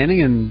 Did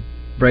Manning and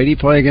Brady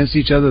play against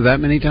each other that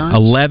many times?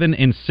 11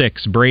 and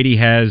 6. Brady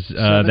has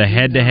the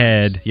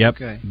head-to-head. Times. Yep.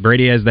 Okay.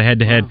 Brady has the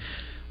head-to-head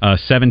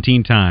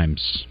 17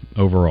 times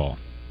overall.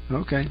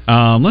 Okay.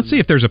 Let's see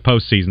if there's a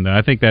postseason, though.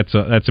 I think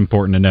that's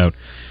important to note.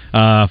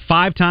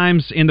 5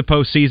 times in the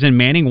postseason,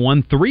 Manning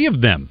won 3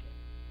 of them.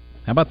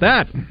 How about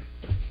that?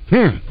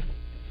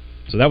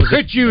 So that was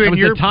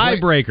the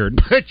tiebreaker.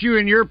 Put you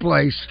in your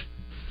place.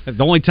 That's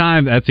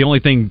the only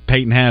thing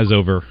Peyton has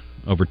over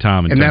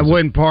Tom. And that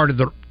wasn't part of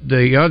the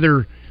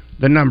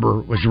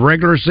number was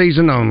regular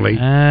season only,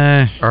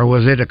 or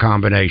was it a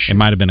combination? It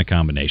might have been a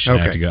combination.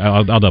 Okay. I have to go.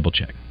 I'll double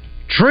check.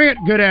 Trent,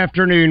 good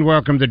afternoon.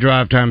 Welcome to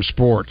Drive Time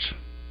Sports.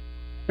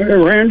 Hey,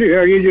 Randy, how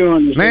are you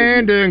doing?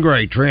 Man, doing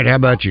great. Trent, how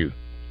about you?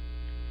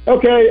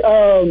 Okay,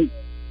 I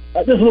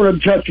just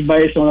wanted to touch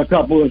base on a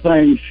couple of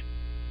things.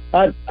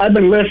 I've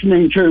been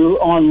listening to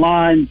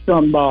online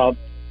some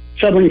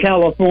Southern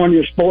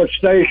California sports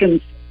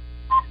stations,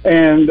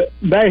 and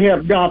they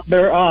have got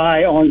their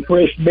eye on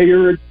Chris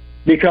Beard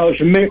because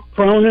Mick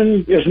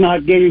Cronin is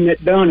not getting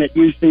it done at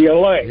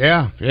UCLA.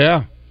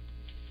 Yeah.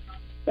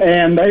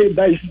 And they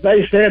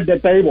said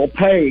that they will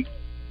pay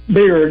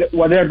Beard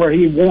whatever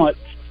he wants,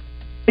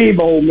 leave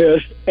Ole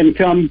Miss, and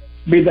come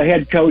be the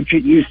head coach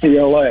at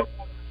UCLA.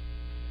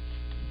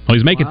 Well,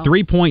 he's making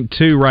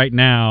 3.2 right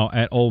now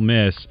at Ole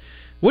Miss.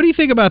 What do you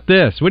think about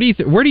this? Where do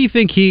you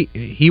think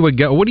he would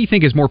go? What do you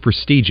think is more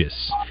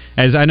prestigious?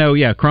 As I know,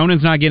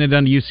 Cronin's not getting it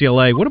done to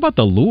UCLA. What about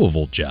the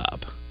Louisville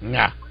job?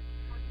 Nah.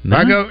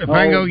 If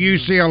I go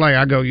UCLA,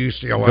 I go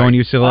UCLA. Going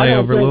UCLA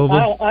over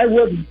Louisville? I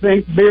wouldn't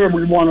think Beard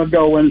would want to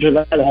go into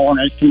that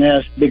hornet's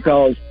nest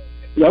because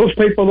those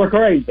people are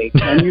crazy,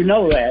 and you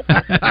know that.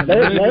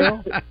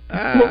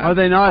 Are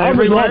they not everywhere? I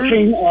was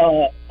watching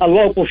a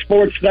local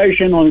sports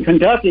station on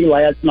Kentucky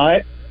last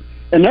night,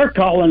 and they're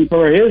calling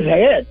for his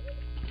head.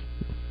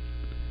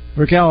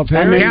 For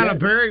Calipari?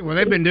 Calipari? Well,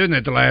 they've been doing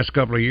that the last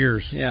couple of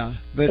years. Yeah.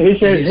 But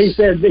he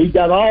said he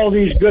got all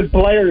these good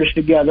players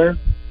together,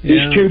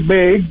 these 2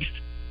 bigs,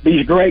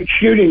 these great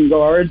shooting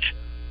guards,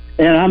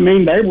 and I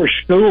mean, they were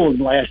schooled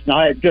last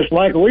night just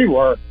like we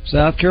were.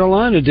 South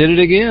Carolina did it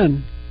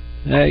again.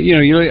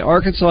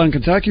 Arkansas and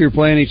Kentucky are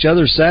playing each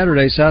other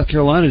Saturday. South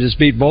Carolina just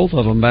beat both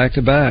of them back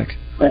to back.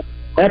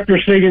 After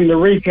seeing the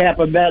recap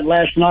of that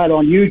last night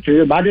on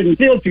YouTube, I didn't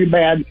feel too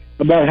bad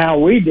about how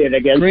we did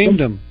against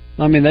them.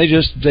 I mean, they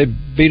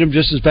beat them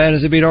just as bad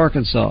as they beat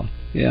Arkansas.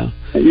 Yeah.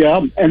 Yeah,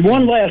 and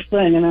one last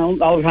thing, and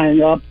I'll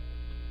hang up.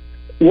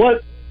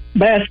 What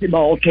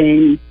basketball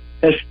team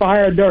has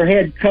fired their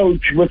head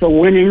coach with a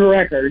winning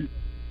record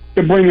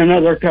to bring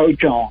another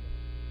coach on?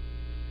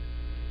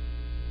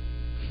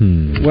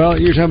 Well,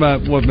 you're talking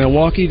about what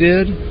Milwaukee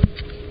did?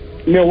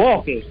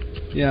 Milwaukee.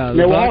 Yeah.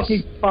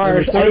 Milwaukee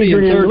fires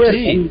Adrian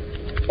Griffin,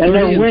 and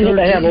they're winning.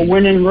 They have a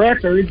winning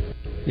record,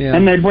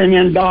 and they bring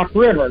in Doc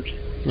Rivers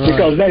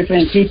because they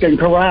think he can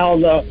corral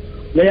the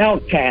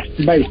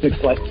outcasts,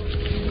 basically.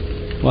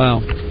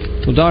 Wow.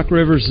 Well, Doc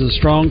Rivers is a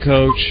strong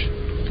coach.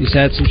 He's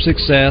had some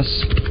success.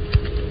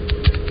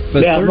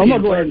 But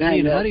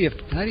 13, how do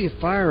you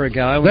fire a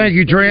guy when Thank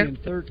you, Trent.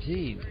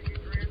 13?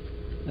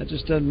 That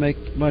just doesn't make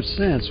much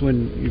sense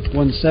when you've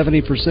won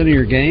 70% of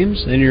your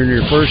games and you're in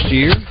your first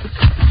year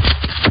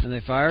and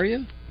they fire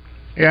you?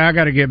 Yeah, I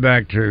got to get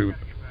back to...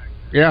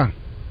 Yeah.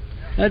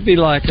 That'd be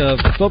like a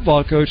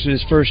football coach in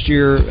his first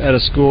year at a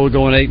school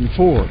going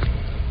 8-4.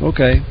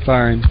 Okay,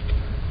 fire him.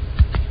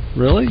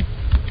 Really?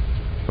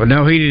 Well,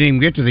 no, he didn't even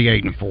get to the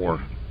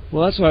 8-4.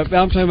 Well, that's what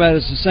I'm talking about.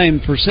 It's the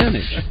same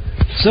percentage,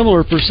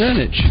 similar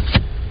percentage.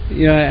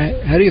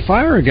 How do you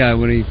fire a guy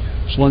when he's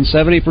won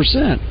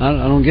 70%?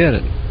 I don't get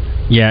it.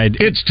 Yeah,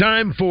 it's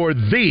time for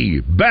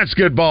the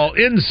basketball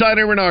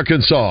insider in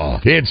Arkansas.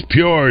 It's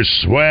pure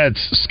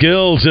sweats,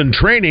 skills, and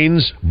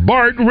trainings.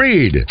 Bart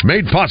Reed,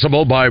 made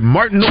possible by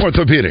Martin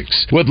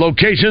Orthopedics, with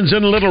locations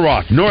in Little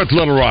Rock, North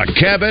Little Rock,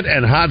 Cabot,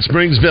 and Hot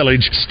Springs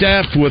Village,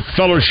 staffed with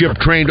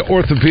fellowship-trained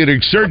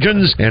orthopedic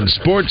surgeons and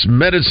sports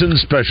medicine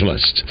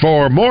specialists.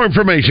 For more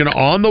information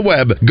on the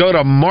web, go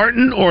to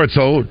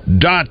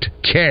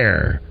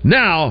martinortho.care.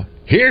 Now,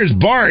 here's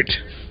Bart.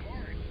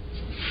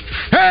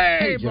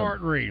 Hey,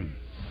 Bart Reed.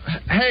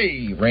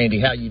 Hey,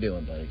 Randy, how you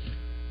doing, buddy?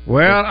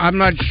 Well, I'm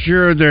not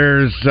sure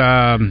there's...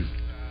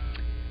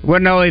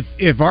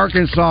 if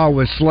Arkansas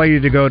was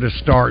slated to go to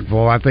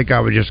Starkville, I think I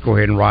would just go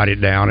ahead and write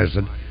it down as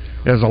a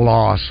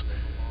loss.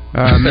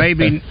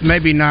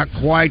 Maybe not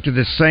quite to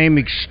the same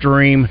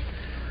extreme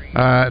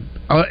at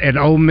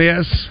Ole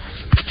Miss.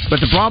 But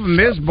the problem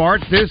is,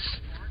 Bart, this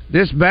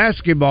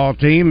basketball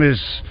team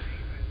is...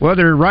 Well,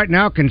 they're right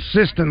now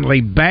consistently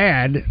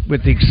bad,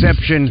 with the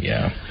exception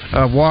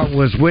of what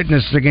was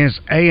witnessed against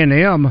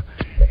A&M,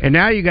 and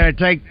now you got to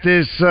take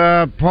this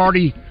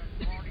party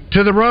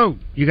to the road.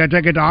 You got to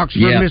take it to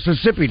Oxford,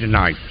 Mississippi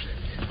tonight.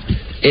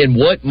 And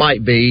what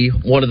might be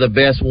one of the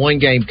best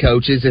one-game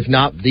coaches, if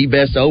not the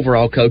best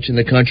overall coach in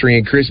the country,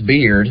 in Chris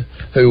Beard,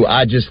 who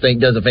I just think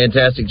does a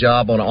fantastic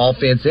job on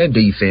offense and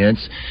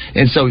defense.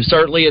 And so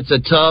certainly it's a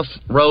tough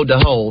road to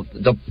hoe.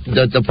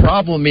 The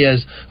problem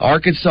is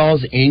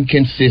Arkansas's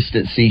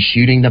inconsistency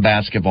shooting the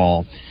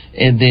basketball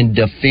and then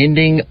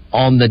defending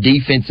on the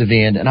defensive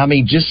end. And, I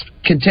mean, just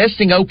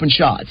contesting open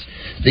shots.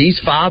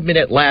 These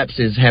 5-minute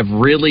lapses have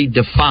really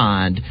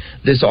defined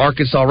this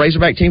Arkansas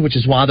Razorback team, which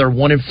is why they're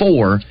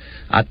 1-4.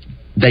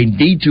 They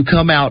need to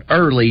come out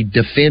early,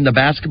 defend the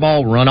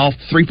basketball, run off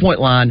the three-point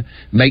line,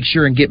 make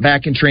sure and get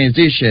back in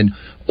transition,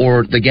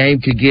 or the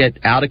game could get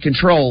out of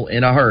control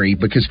in a hurry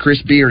because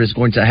Chris Beard is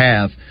going to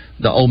have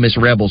the Ole Miss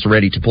Rebels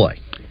ready to play.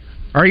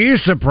 Are you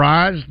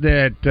surprised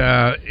that,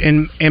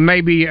 and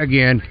maybe,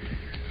 again,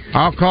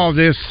 I'll call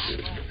this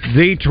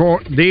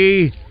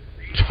the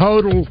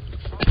total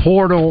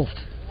portal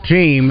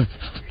team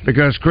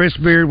because Chris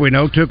Beard, we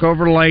know, took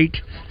over late,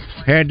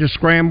 had to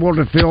scramble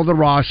to fill the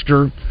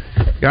roster,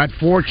 got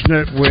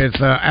fortunate with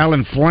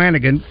Alan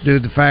Flanagan due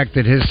to the fact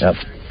that his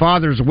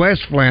father's Wes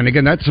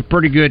Flanagan. That's a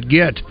pretty good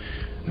get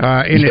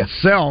in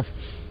itself.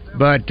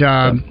 But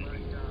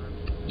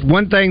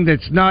one thing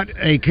that's not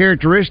a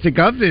characteristic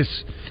of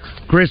this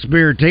Chris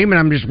Beard team, and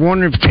I'm just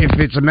wondering if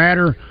it's a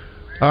matter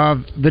of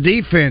the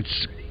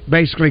defense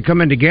basically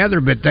coming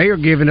together, but they are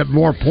giving up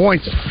more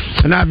points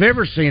than I've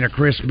ever seen a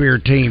Chris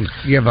Beard team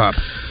give up.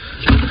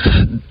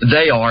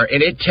 They are,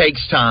 and it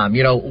takes time.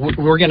 You know,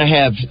 we're going to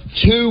have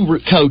two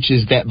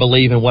coaches that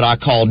believe in what I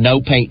call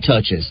no paint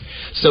touches.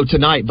 So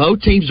tonight,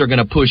 both teams are going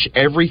to push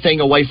everything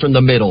away from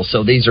the middle.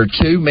 So these are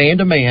two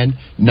man-to-man,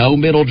 no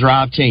middle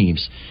drive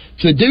teams.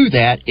 To do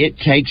that, it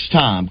takes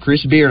time.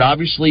 Chris Beard,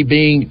 obviously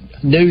being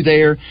new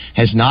there,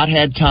 has not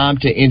had time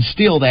to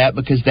instill that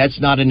because that's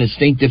not an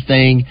instinctive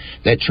thing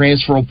that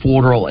transfer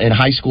portal and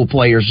high school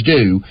players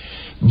do.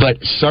 But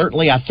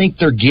certainly I think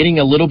they're getting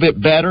a little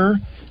bit better.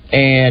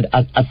 And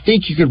I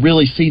think you could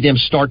really see them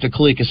start to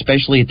click,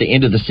 especially at the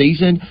end of the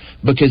season,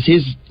 because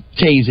his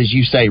teams, as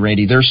you say,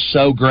 Randy, they're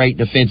so great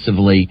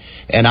defensively.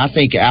 And I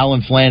think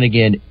Alan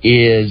Flanagan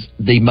is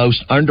the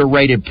most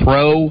underrated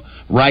pro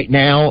right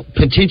now,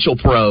 potential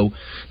pro,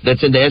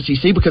 that's in the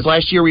SEC, because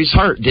last year he was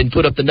hurt, didn't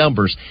put up the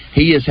numbers.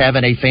 He is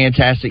having a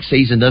fantastic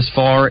season thus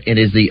far and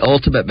is the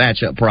ultimate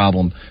matchup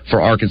problem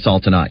for Arkansas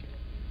tonight.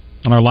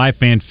 On our live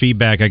fan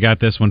feedback, I got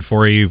this one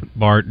for you,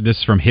 Bart. This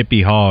is from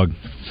Hippie Hog.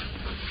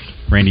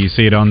 Randy, you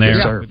see it on there?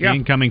 Yes, sir. With the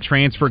incoming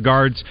transfer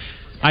guards,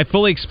 I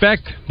fully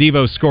expect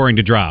Devo's scoring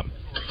to drop.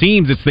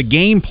 Seems it's the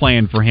game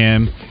plan for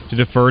him to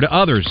defer to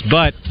others.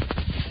 But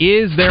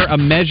is there a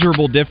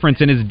measurable difference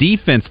in his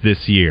defense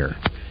this year?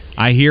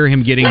 I hear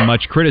him getting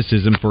much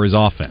criticism for his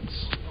offense.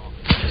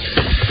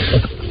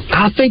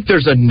 I think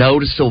there's a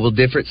noticeable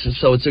difference,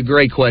 so it's a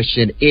great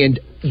question. And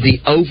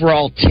the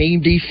overall team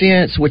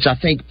defense, which I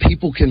think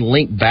people can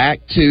link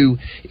back to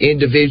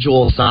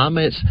individual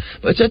assignments,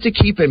 but you have to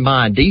keep in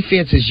mind,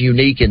 defense is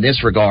unique in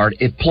this regard.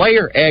 If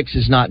player X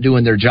is not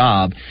doing their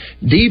job,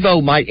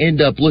 Devo might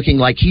end up looking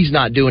like he's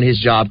not doing his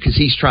job because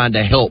he's trying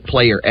to help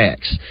player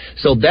X.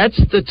 So that's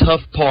the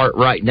tough part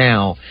right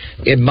now.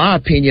 In my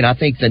opinion, I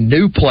think the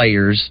new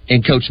players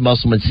in Coach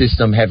Musselman's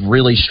system have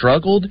really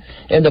struggled,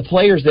 and the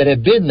players that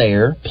have been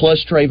there,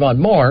 plus Trayvon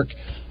Mark,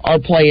 are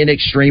playing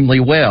extremely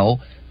well.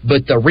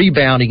 But the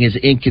rebounding is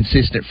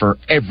inconsistent for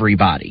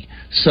everybody.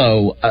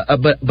 So,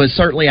 but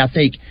certainly I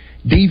think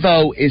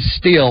Devo is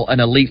still an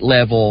elite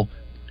level,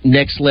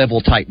 next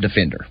level type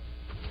defender.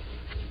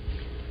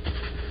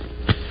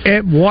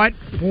 At what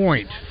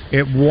point,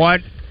 at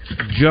what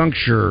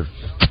juncture,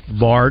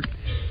 Bart,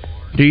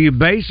 do you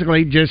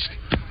basically just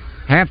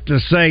have to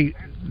say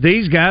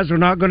these guys are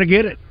not going to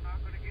get it?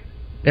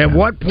 At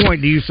what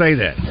point do you say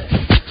that?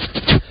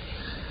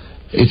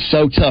 It's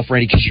so tough,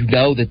 Randy, because you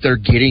know that they're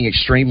getting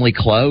extremely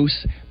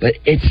close, but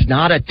it's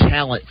not a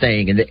talent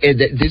thing. And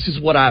this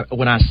is what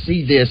when I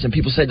see this and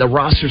people say the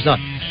roster's not,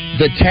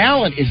 the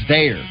talent is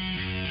there.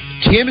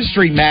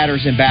 Chemistry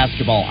matters in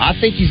basketball. I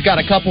think he's got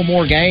a couple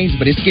more games,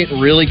 but it's getting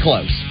really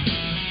close.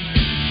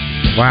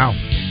 Wow.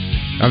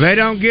 Now, they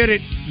don't get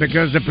it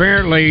because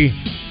apparently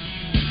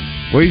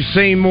we've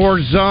seen more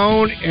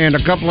zone and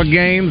a couple of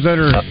games that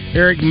are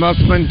Eric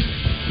Musselman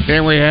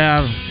than we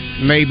have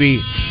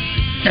maybe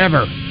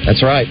ever.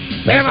 That's right.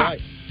 That's right.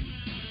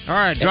 All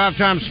right, Drive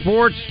Time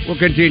Sports will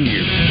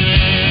continue.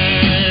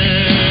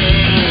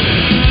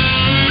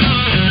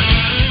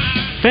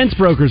 Fence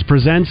Brokers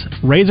presents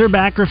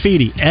Razorback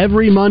Graffiti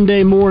every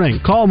Monday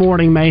morning. Call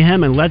Morning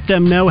Mayhem and let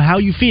them know how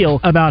you feel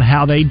about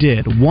how they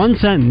did. One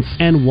sentence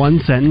and one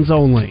sentence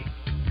only.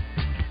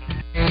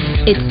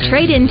 It's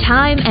trade-in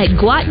time at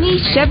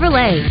Gwatney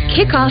Chevrolet.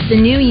 Kick off the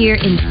new year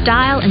in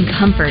style and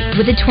comfort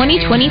with a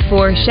 2024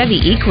 Chevy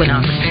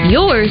Equinox.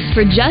 Yours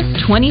for just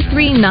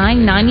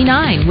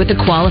 $23,999 with a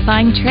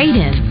qualifying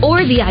trade-in.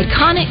 Or the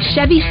iconic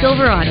Chevy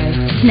Silverado.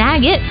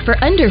 Snag it for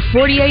under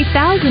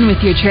 $48,000 with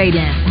your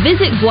trade-in.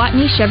 Visit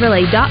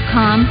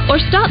GwatneyChevrolet.com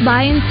or stop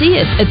by and see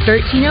us at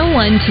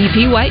 1301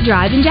 TP White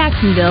Drive in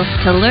Jacksonville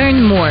to learn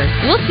more.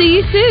 We'll see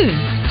you soon.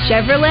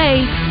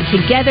 Chevrolet.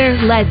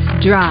 Together, let's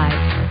drive.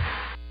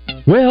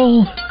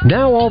 Well,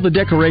 now all the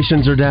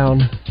decorations are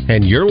down,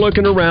 and you're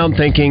looking around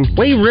thinking,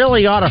 we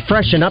really ought to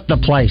freshen up the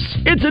place.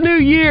 It's a new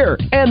year,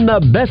 and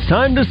the best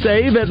time to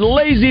save at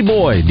Lazy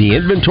Boy. The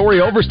inventory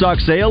overstock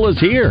sale is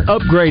here.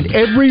 Upgrade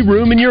every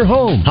room in your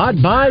home.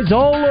 Hot buys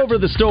all over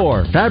the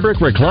store. Fabric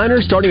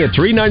recliners starting at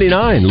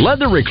 $3.99.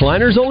 Leather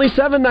recliners only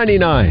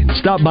 $7.99.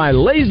 Stop by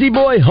Lazy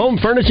Boy Home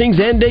Furnishings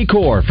and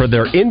Decor for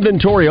their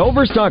inventory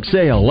overstock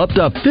sale, up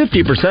to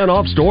 50%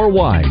 off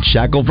store-wide.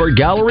 Shackelford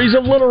Galleries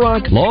of Little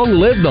Rock. Long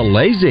live the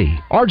Lazy.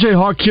 RJ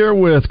Hawk here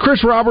with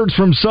Chris Roberts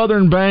from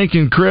Southern Bank.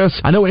 And Chris,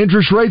 I know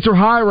interest rates are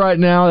high right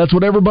now. That's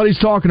what everybody's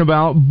talking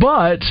about.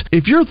 But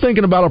if you're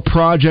thinking about a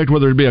project,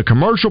 whether it be a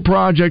commercial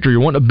project or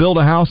you want to build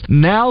a house,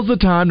 now's the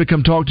time to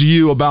come talk to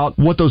you about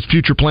what those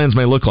future plans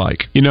may look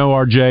like. You know,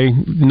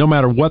 RJ, no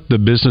matter what the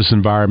business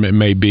environment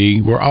may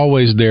be, we're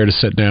always there to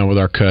sit down with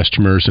our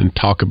customers and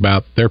talk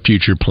about their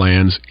future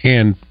plans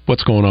and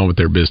what's going on with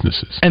their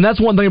businesses. And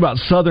that's one thing about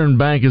Southern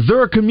Bank is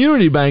they're a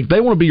community bank. They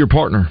want to be your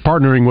partner.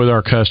 Partnering with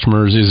our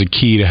customers is a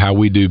key to how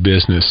we do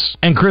business.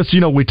 And Chris,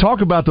 you know, we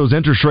talk about those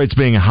interest rates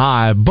being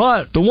high,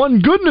 but the one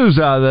good news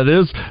out of that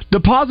is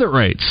deposit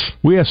rates.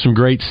 We have some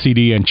great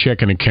CD and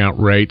checking account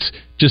rates.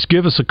 Just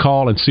give us a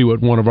call and see what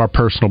one of our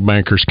personal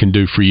bankers can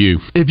do for you.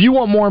 If you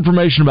want more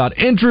information about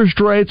interest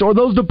rates or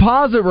those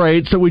deposit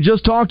rates that we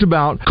just talked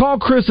about, call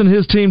Chris and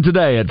his team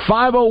today at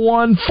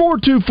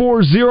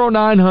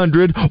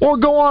 501-424-0900 or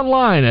go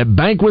online at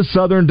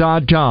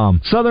bankwithsouthern.com.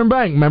 Southern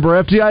Bank,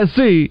 member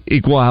FDIC,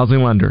 equal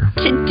housing lender.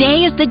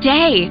 Today is the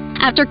day.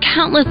 After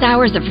countless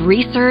hours of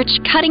research,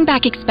 cutting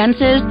back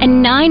expenses,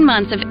 and 9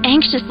 months of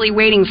anxiously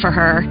waiting for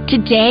her,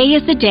 today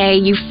is the day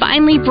you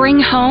finally bring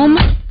home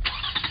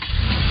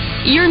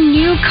your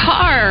new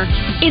car.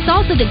 It's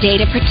also the day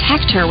to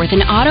protect her with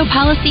an auto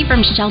policy from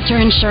Shelter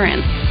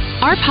Insurance.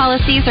 Our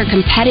policies are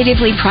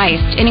competitively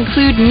priced and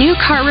include new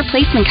car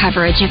replacement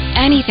coverage if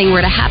anything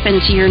were to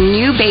happen to your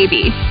new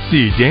baby.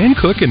 See Dan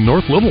Cook in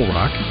North Little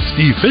Rock,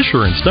 Steve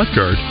Fisher in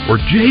Stuttgart, or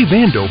Jay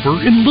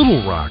Vandover in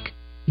Little Rock.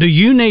 Do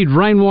you need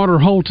Rainwater,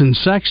 Holt, and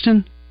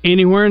Sexton?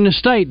 Anywhere in the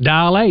state,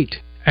 dial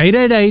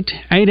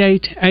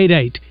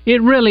 888-8888.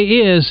 It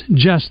really is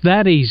just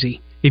that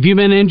easy. If you've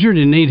been injured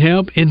and need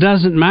help, it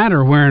doesn't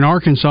matter where in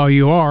Arkansas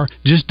you are.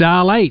 Just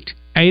dial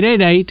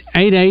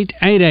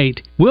 888-8888.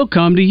 We'll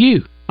come to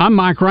you. I'm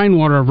Mike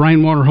Rainwater of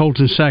Rainwater, Holt,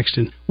 and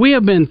Sexton. We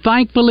have been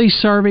thankfully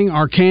serving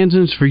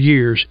Arkansans for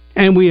years,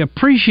 and we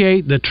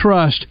appreciate the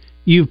trust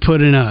you've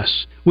put in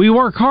us. We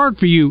work hard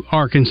for you,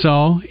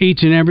 Arkansas,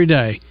 each and every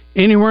day.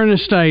 Anywhere in the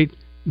state,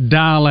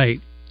 dial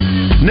 8.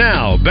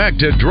 Now, back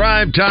to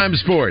Drive Time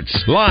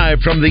Sports, live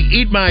from the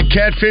Eat My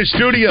Catfish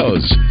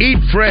studios. Eat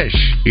fresh,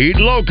 eat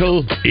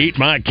local, eat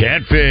my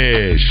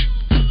catfish.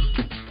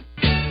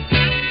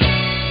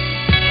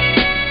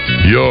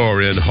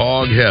 You're in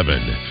hog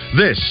heaven.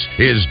 This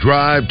is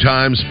Drive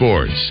Time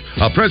Sports,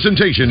 a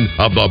presentation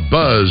of the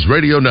Buzz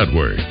Radio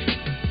Network.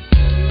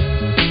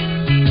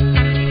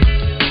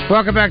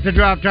 Welcome back to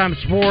Drive Time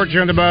Sports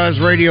here on the Buzz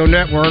Radio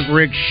Network.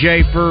 Rick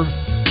Shaeffer,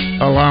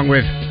 along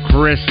with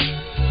Chris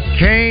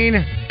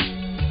Kane.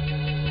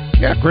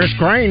 Yeah, Chris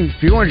Crane.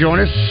 If you want to join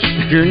us,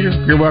 Junior,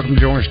 you're welcome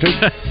to join us too.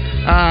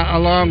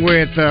 Along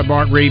with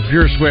Bart Reed,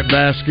 Pure Sweat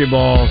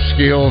Basketball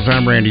Skills.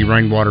 I'm Randy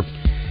Rainwater.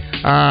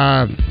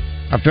 I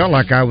felt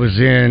like I was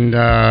in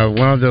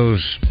one of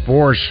those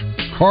Boris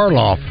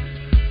Karloff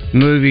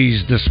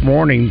movies this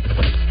morning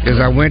as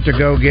I went to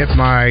go get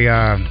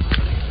my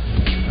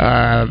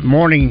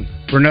morning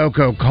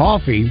Renoco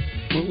coffee.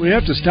 We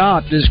have to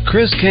stop. Does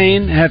Chris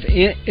Kane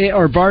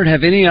or Bart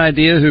have any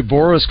idea who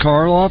Boris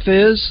Karloff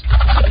is?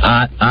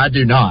 I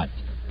do not.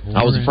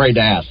 I was afraid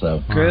to ask,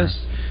 though. Chris?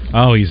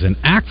 Oh, he's an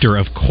actor,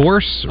 of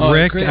course,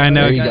 Rick. Chris. I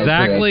know There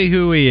exactly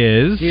who he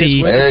is.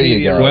 He's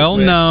well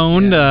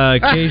known,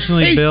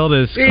 occasionally billed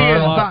as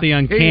Karloff the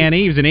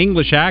Uncanny. He was an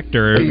English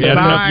actor. I don't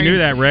know if you knew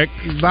that, Rick.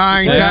 He's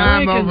buying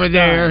time over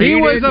there. He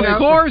was, of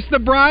course, the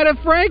Bride of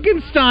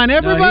Frankenstein.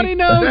 Everybody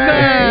knows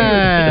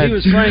that. He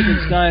was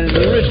Frankenstein in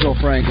the original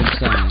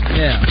Frankenstein.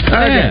 Yeah.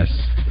 Yes.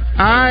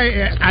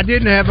 I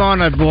didn't have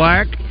on a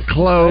black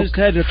cloak. I just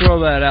had to throw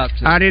that out to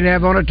you. I didn't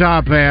have on a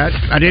top hat.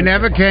 I didn't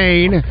have a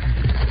cane.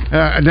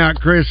 Not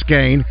Chris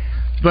Kane.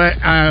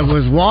 But I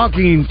was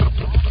walking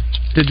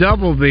to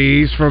Double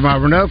B's for my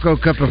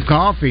Renoco cup of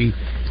coffee,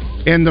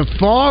 and the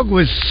fog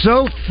was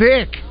so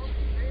thick.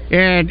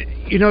 And,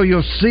 you know,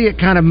 you'll see it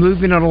kind of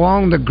moving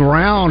along the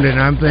ground, and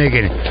I'm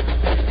thinking,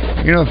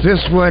 you know, if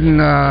this wasn't,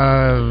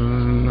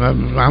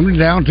 I'm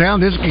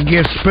downtown, this could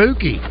get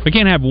spooky. We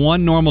can't have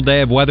one normal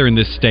day of weather in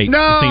this state, No,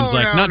 it seems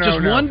like. no, Not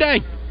just one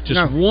day.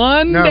 Just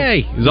one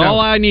day is all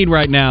I need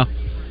right now.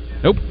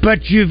 Nope.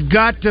 But you've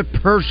got to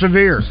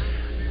persevere.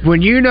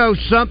 When you know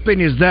something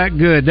is that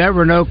good, that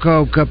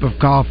Renoco cup of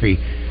coffee,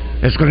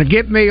 it's going to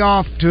get me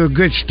off to a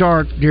good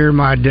start during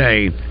my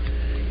day.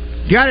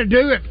 Got to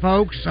do it,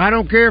 folks. I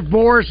don't care if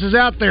Boris is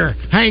out there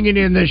hanging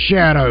in the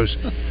shadows.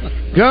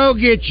 Go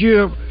get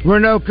you a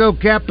Renoco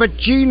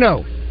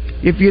cappuccino.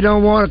 If you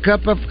don't want a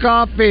cup of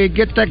coffee,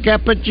 get the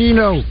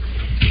cappuccino.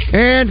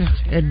 And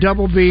at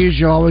Double B's,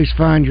 you always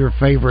find your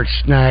favorite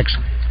snacks.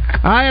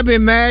 I have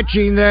been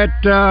matching that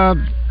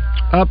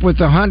up with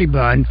the honey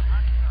bun,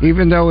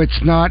 even though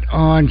it's not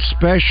on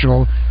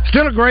special.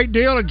 Still a great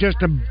deal at just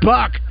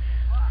 $1.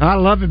 I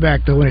love it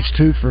back, though, when it's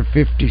 2 for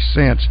 50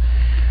 cents.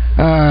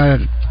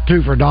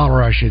 2 for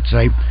 $1, I should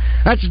say.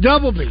 That's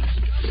Double B's.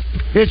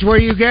 It's where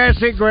you gas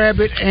it, grab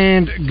it,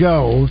 and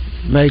go.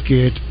 Make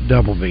it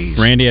Double B's.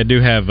 Randy, I do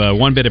have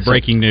one bit of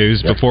breaking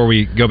news before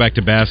we go back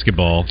to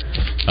basketball.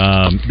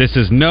 This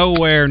is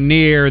nowhere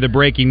near the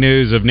breaking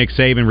news of Nick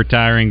Saban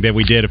retiring that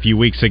we did a few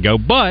weeks ago,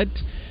 but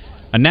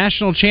a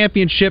national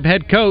championship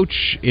head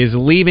coach is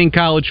leaving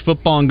college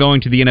football and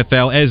going to the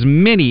NFL, as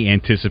many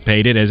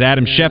anticipated, as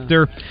Adam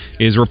Schefter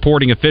is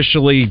reporting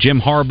officially. Jim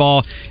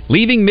Harbaugh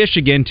leaving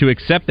Michigan to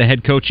accept the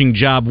head coaching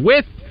job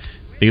with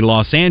the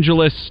Los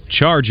Angeles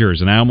Chargers.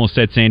 And I almost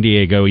said San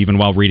Diego even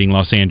while reading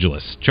Los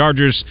Angeles.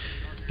 Chargers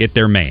get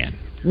their man.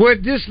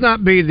 Would this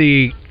not be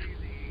the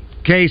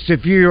case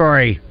if you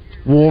are a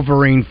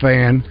Wolverine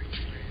fan?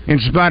 In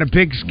spite of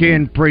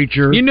pigskin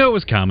preacher. You know it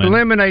was coming.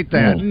 Eliminate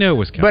that. You know it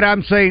was coming. But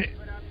I'm saying,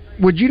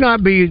 would you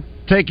not be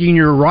taking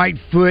your right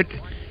foot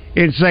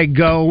and say,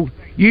 go?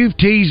 You've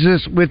teased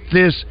us with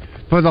this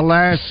for the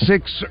last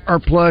 6 or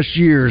plus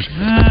years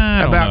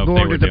about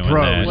going to the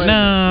pros.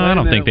 No, I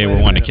don't think they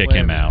were wanting to kick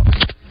him out.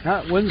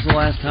 When's the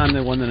last time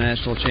they won the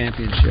national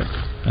championship?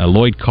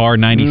 Lloyd Carr,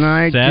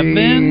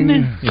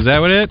 97? Is that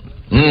what it?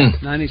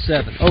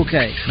 97.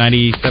 Okay.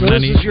 97, so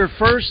this is your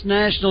first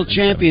national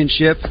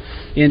championship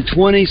in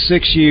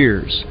 26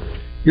 years.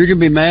 You're going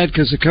to be mad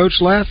because the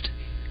coach left?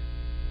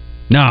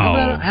 No.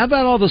 How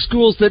about all the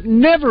schools that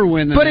never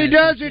win the national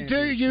championship? But he does it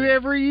to you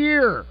every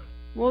year.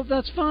 Well,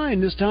 that's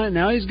fine. This time,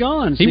 now he's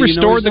gone. He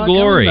restored the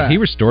glory. He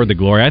restored the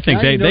glory. I think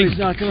he's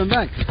not coming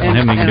back. And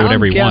he can do it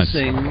every once.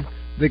 I'm guessing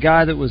the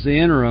guy that was the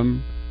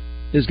interim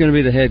is going to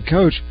be the head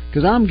coach,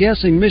 because I'm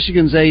guessing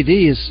Michigan's AD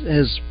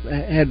has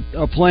had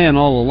a plan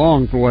all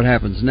along for what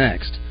happens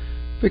next.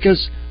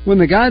 Because when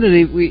the guy that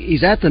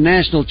he's at the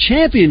national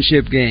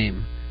championship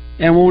game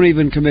and won't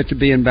even commit to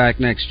being back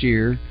next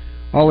year,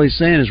 all he's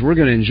saying is we're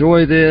going to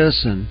enjoy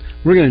this and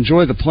we're going to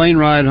enjoy the plane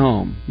ride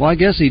home. Well, I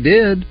guess he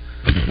did.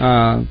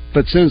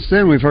 But since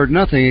then, we've heard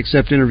nothing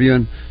except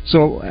interviewing.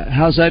 So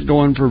how's that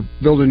going for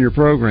building your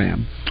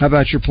program? How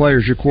about your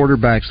players? Your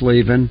quarterback's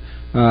leaving.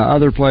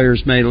 Other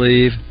players may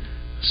leave.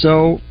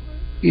 So,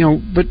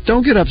 but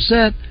don't get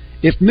upset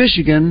if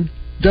Michigan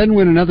doesn't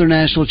win another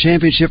national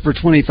championship for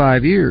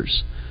 25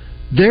 years.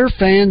 Their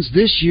fans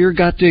this year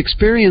got to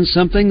experience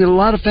something that a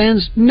lot of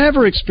fans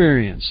never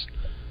experience.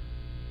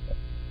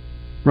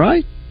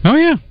 Right? Oh,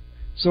 yeah.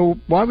 So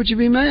why would you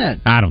be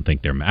mad? I don't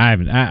think they're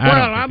mad.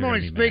 I'm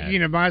only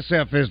speaking of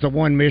myself as the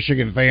one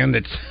Michigan fan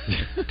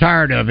that's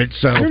tired of it.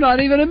 So you're not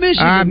even a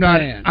Michigan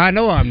fan. I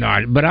know I'm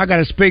not, but I got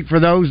to speak for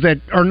those that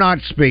are not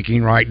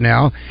speaking right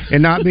now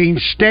and not being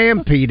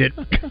stampeded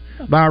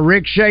by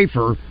Rick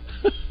Shaeffer.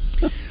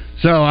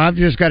 So I've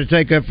just got to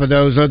take up for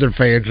those other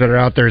fans that are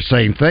out there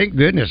saying, "Thank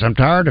goodness, I'm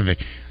tired of it.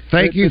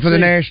 Thank you for the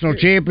national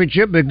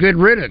championship, but good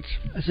riddance."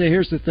 I say,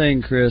 here's the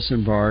thing, Chris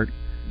and Bart.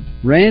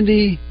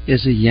 Randy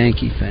is a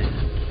Yankee fan,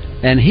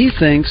 and he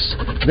thinks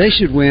they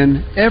should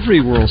win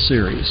every World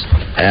Series.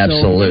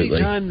 Absolutely. So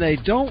anytime they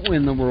don't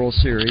win the World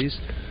Series,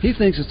 he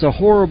thinks it's a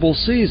horrible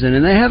season,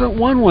 and they haven't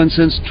won one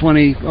since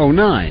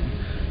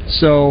 2009.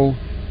 So,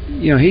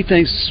 he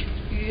thinks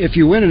if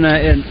you win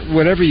and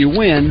whatever you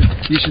win,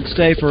 you should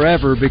stay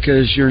forever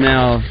because you're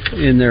now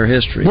in their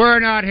history. We're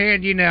not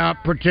handing out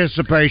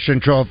participation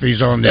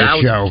trophies on this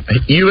show.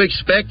 You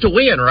expect to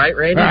win, right,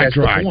 Randy? That's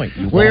right. The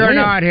point. We are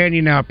not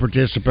handing out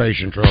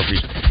participation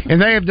trophies,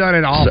 and they have done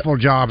an awful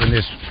job in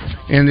this.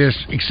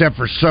 Except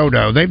for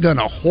Soto, they've done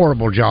a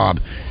horrible job.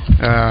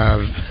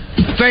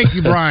 Thank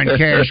you, Brian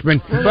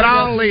Cashman, but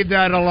I'll leave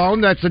that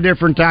alone. That's a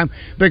different time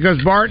because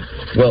Bart.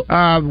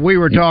 We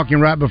were talking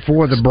right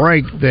before the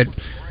break that.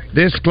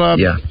 This club,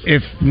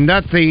 if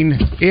nothing,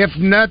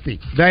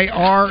 they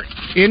are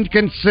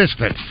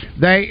inconsistent.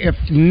 If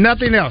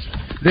nothing else,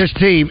 this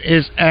team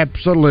is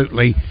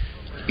absolutely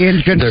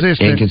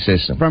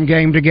inconsistent from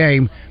game to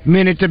game,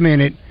 minute to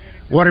minute,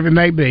 whatever it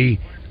may be.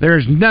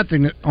 There's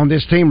nothing on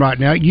this team right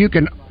now. You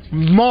can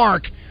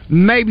mark,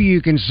 maybe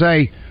you can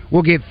say,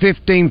 we'll get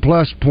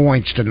 15-plus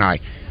points tonight.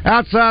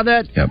 Outside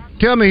that,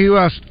 tell me who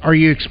else are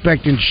you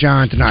expecting to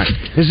shine tonight?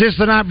 Is this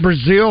the night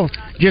Brazil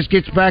just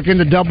gets back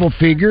into double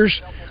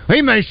figures?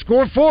 He may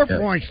score 4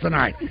 points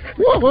tonight.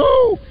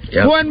 Woohoo!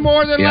 One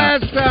more than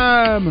last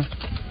time.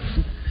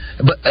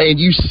 And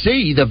you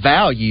see the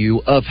value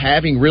of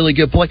having really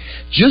good play.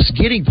 Just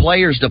getting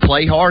players to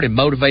play hard and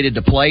motivated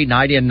to play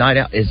night in, night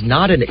out is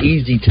not an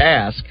easy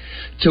task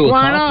to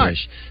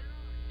accomplish.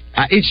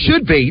 It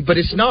should be, but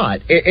it's not.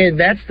 And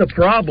that's the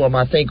problem,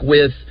 I think,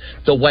 with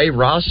the way the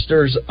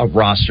rosters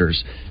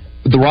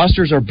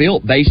are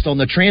built based on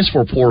the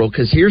transfer portal,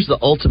 because here's the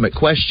ultimate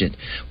question.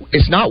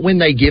 It's not when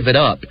they give it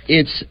up.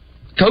 It's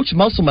Coach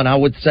Musselman, I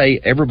would say,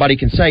 everybody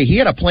can say, he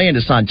had a plan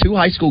to sign 2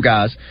 high school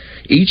guys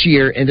each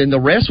year, and then the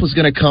rest was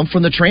going to come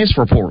from the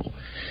transfer portal.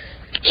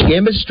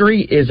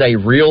 Chemistry is a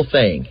real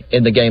thing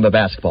in the game of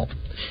basketball.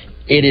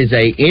 It is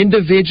a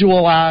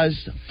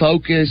individualized,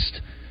 focused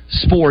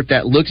sport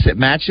that looks at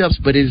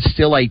matchups, but it is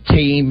still a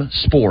team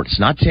sport. It's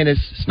not tennis.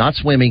 It's not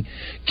swimming.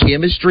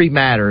 Chemistry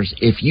matters.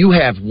 If you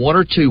have 1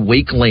 or 2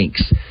 weak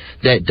links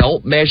that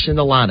don't mesh in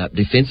the lineup,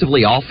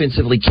 defensively,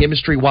 offensively,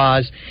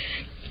 chemistry-wise,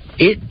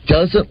 it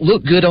doesn't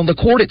look good on the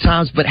court at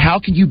times, but how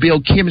can you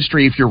build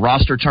chemistry if your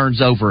roster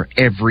turns over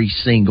every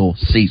single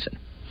season?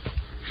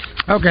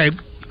 Okay.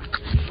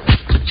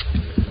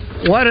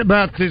 What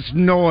about this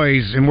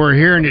noise? And we're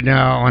hearing it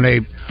now on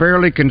a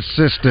fairly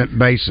consistent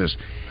basis.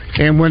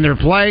 And when they're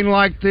playing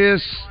like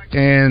this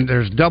and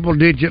there's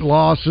double-digit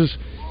losses,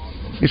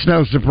 it's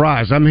no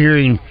surprise. I'm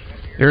hearing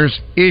there's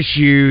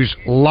issues,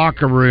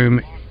 locker room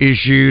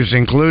issues,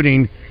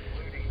 including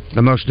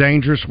the most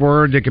dangerous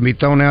word that can be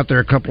thrown out there,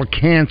 a couple of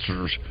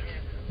cancers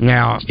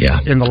now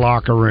in the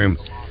locker room.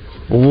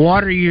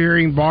 What are you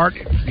hearing, Bart?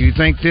 Do you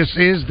think this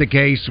is the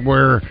case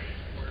where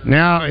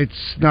now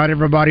it's not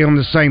everybody on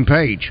the same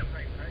page?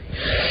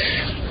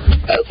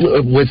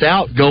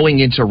 Without going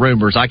into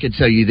rumors, I can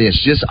tell you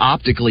this, just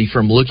optically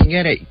from looking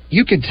at it,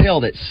 you can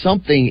tell that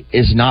something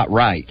is not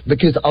right,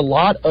 because a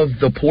lot of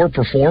the poor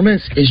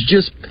performance is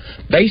just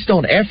based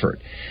on effort.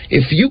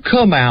 If you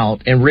come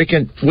out, and Rick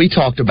and we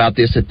talked about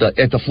this at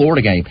the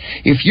Florida game,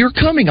 if you're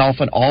coming off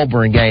an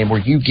Auburn game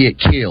where you get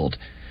killed,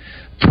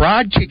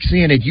 pride kicks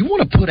in and you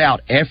want to put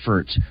out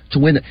effort to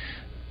win.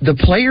 The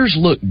players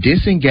look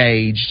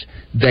disengaged.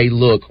 They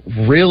look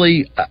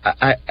really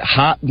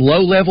hot, low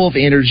level of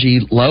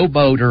energy, low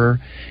motor,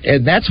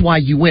 and that's why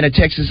you win a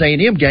Texas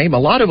A&M game. A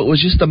lot of it was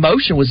just the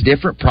motion was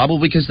different,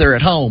 probably because they're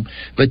at home,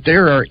 but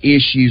there are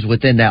issues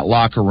within that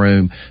locker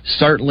room.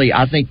 Certainly,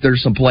 I think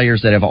there's some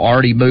players that have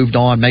already moved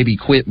on, maybe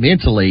quit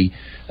mentally,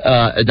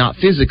 not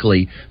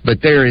physically,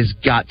 but there has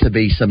got to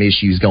be some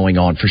issues going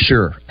on for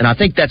sure. And I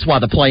think that's why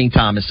the playing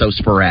time is so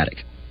sporadic.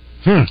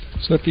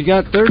 So if you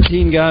got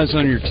 13 guys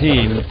on your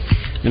team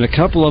and a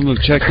couple of them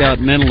have checked out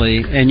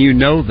mentally and you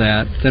know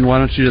that, then why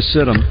don't you just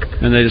sit them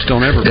and they just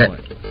don't ever play?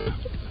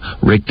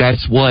 Rick,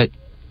 that's what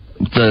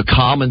the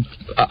common,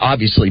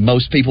 obviously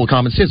most people with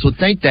common sense would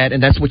think that,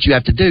 and that's what you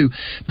have to do,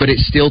 but it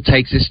still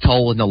takes its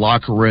toll in the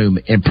locker room,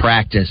 in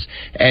practice,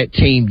 at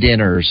team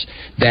dinners.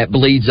 That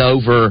bleeds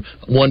over.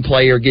 One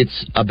player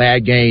gets a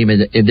bad game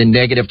and then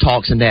negative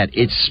talks and that.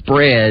 It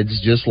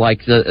spreads just like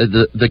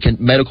the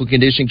medical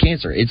condition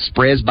cancer. It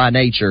spreads by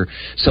nature,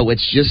 so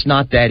it's just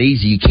not that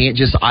easy. You can't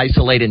just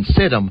isolate and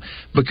sit them,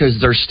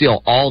 because there's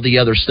still all the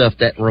other stuff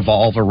that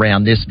revolve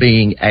around this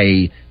being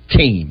a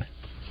team.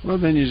 Well,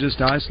 then you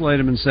just isolate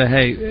them and say,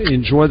 hey,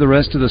 enjoy the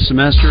rest of the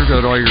semester, go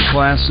to all your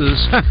classes.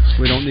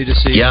 We don't need to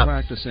see you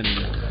practice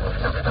anymore.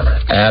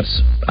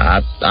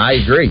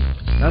 I agree.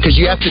 Because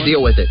you have to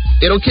deal with it.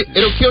 It'll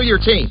kill your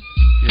team.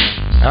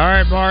 Yeah. All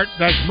right, Bart.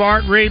 That's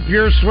Bart Reed,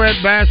 Pure Sweat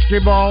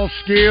Basketball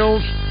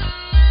Skills.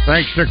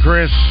 Thanks to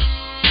Chris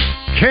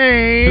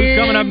King. Who's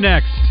coming up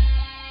next?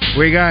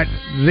 We got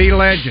the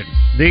legend,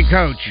 the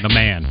coach, the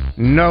man,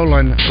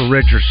 Nolan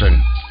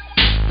Richardson.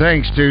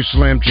 Thanks to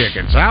Slim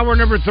Chickens. Hour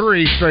number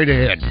 3 straight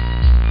ahead.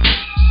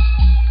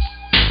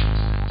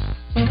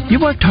 You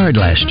worked hard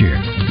last year.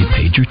 You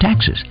paid your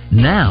taxes.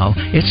 Now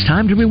it's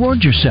time to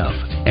reward yourself.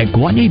 At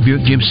Guatney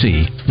Buick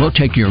GMC, we'll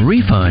take your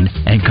refund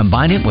and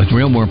combine it with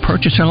Real More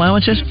purchase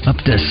allowances up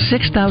to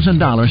 $6,000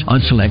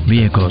 on select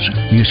vehicles.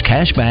 Use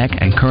cash back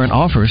and current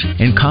offers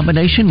in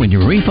combination with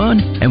your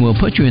refund, and we'll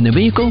put you in the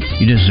vehicle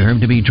you deserve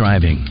to be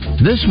driving.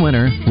 This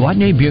winter,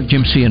 Guatney Buick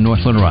GMC in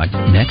North Little Rock,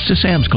 next to Sam's Club.